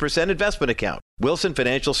estate-backed 6% investment account. Wilson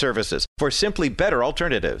Financial Services, for simply better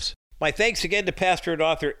alternatives. My thanks again to pastor and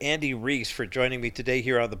author Andy Reese for joining me today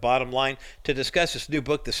here on The Bottom Line to discuss his new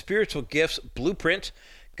book, The Spiritual Gifts Blueprint,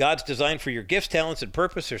 God's Design for Your Gifts, Talents, and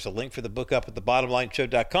Purpose. There's a link for the book up at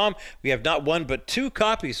thebottomlineshow.com. We have not one but 2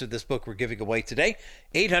 copies of this book we're giving away today.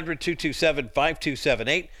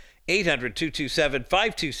 800-227-5278,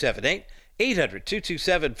 800-227-5278,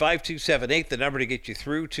 800-227-5278, the number to get you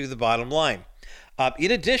through to The Bottom Line.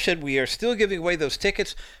 In addition, we are still giving away those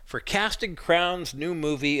tickets for Casting Crowns' new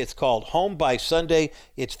movie. It's called Home by Sunday.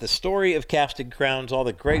 It's the story of Casting Crowns, all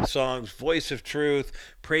the great songs, Voice of Truth,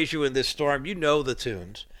 Praise You in This Storm. You know the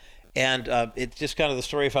tunes. And it's just kind of the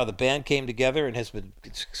story of how the band came together and has been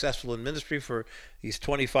successful in ministry for these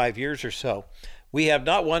 25 years or so. We have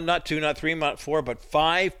not 1, not 2, not 3, not 4, but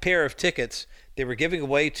 5 pair of tickets they were giving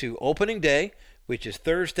away to opening day, which is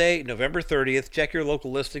Thursday, November 30th. Check your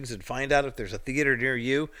local listings and find out if there's a theater near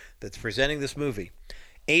you that's presenting this movie.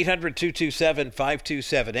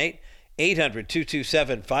 800-227-5278,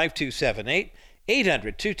 800-227-5278,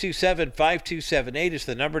 800-227-5278 is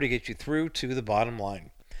the number to get you through to The Bottom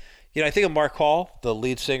Line. You know, I think of Mark Hall, the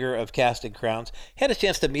lead singer of Casting Crowns. Had a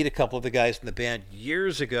chance to meet a couple of the guys in the band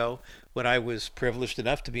years ago when I was privileged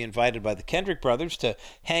enough to be invited by the Kendrick brothers to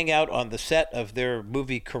hang out on the set of their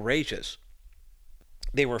movie Courageous.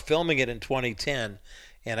 They were filming it in 2010,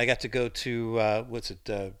 and I got to go to,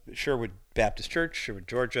 Sherwood Baptist Church, Sherwood,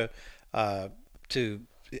 Georgia, to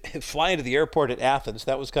fly into the airport at Athens.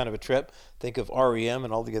 That was kind of a trip. Think of REM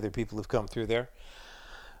and all the other people who've come through there.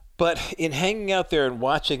 But in hanging out there and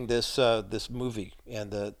watching this this movie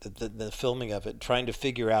and the filming of it, trying to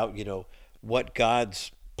figure out, what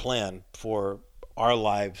God's plan for our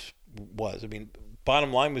lives was. I mean,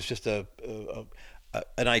 bottom line was just an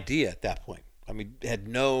idea at that point. I mean, had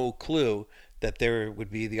no clue that there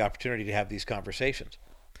would be the opportunity to have these conversations.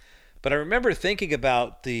 But I remember thinking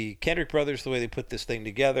about the Kendrick brothers, the way they put this thing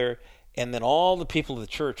together, and then all the people of the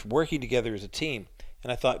church working together as a team.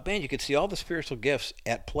 And I thought, man, you could see all the spiritual gifts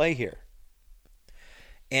at play here.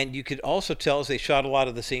 And you could also tell as they shot a lot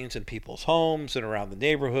of the scenes in people's homes and around the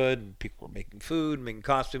neighborhood, and people were making food, making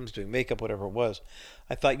costumes, doing makeup, whatever it was.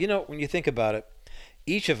 I thought, when you think about it,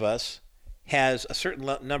 each of us has a certain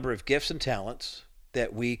number of gifts and talents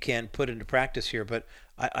that we can put into practice here. But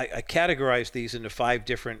I categorize these into 5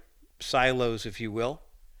 different silos, if you will.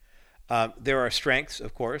 There are strengths,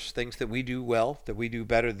 of course, things that we do well, that we do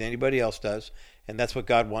better than anybody else does, and that's what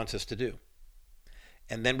God wants us to do.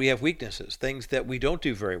 And then we have weaknesses, things that we don't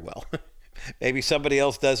do very well. Maybe somebody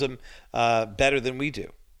else does them better than we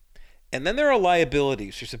do. And then there are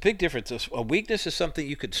liabilities. There's a big difference. A weakness is something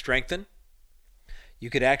you could strengthen. You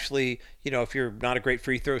could actually, if you're not a great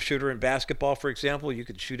free throw shooter in basketball, for example, you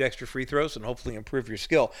could shoot extra free throws and hopefully improve your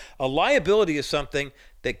skill. A liability is something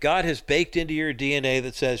that God has baked into your DNA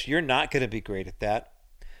that says you're not going to be great at that.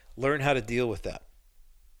 Learn how to deal with that.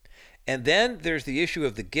 And then there's the issue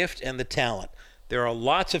of the gift and the talent. There are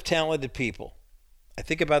lots of talented people. I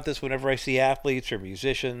think about this whenever I see athletes or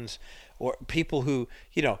musicians or people who,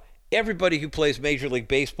 everybody who plays Major League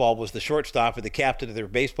Baseball was the shortstop or the captain of their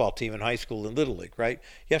baseball team in high school and Little League, right?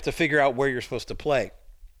 You have to figure out where you're supposed to play.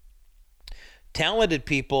 Talented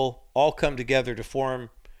people all come together to form,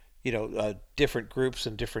 different groups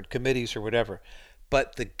and different committees or whatever.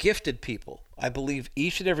 But the gifted people, I believe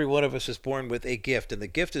each and every one of us is born with a gift, and the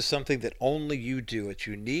gift is something that only you do. It's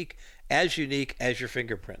unique as your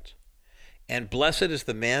fingerprints. And blessed is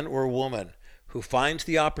the man or woman who finds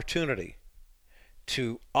the opportunity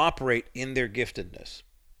to operate in their giftedness.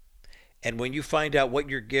 And when you find out what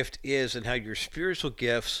your gift is and how your spiritual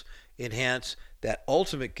gifts enhance that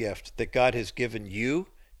ultimate gift that God has given you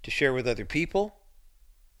to share with other people,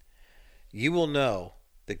 you will know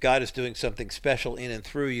that God is doing something special in and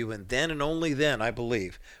through you. And then and only then, I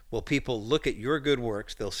believe, will people look at your good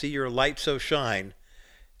works. They'll see your light so shine,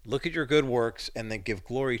 look at your good works, and then give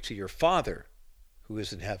glory to your Father who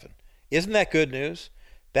is in heaven. Isn't that good news?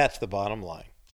 That's the bottom line.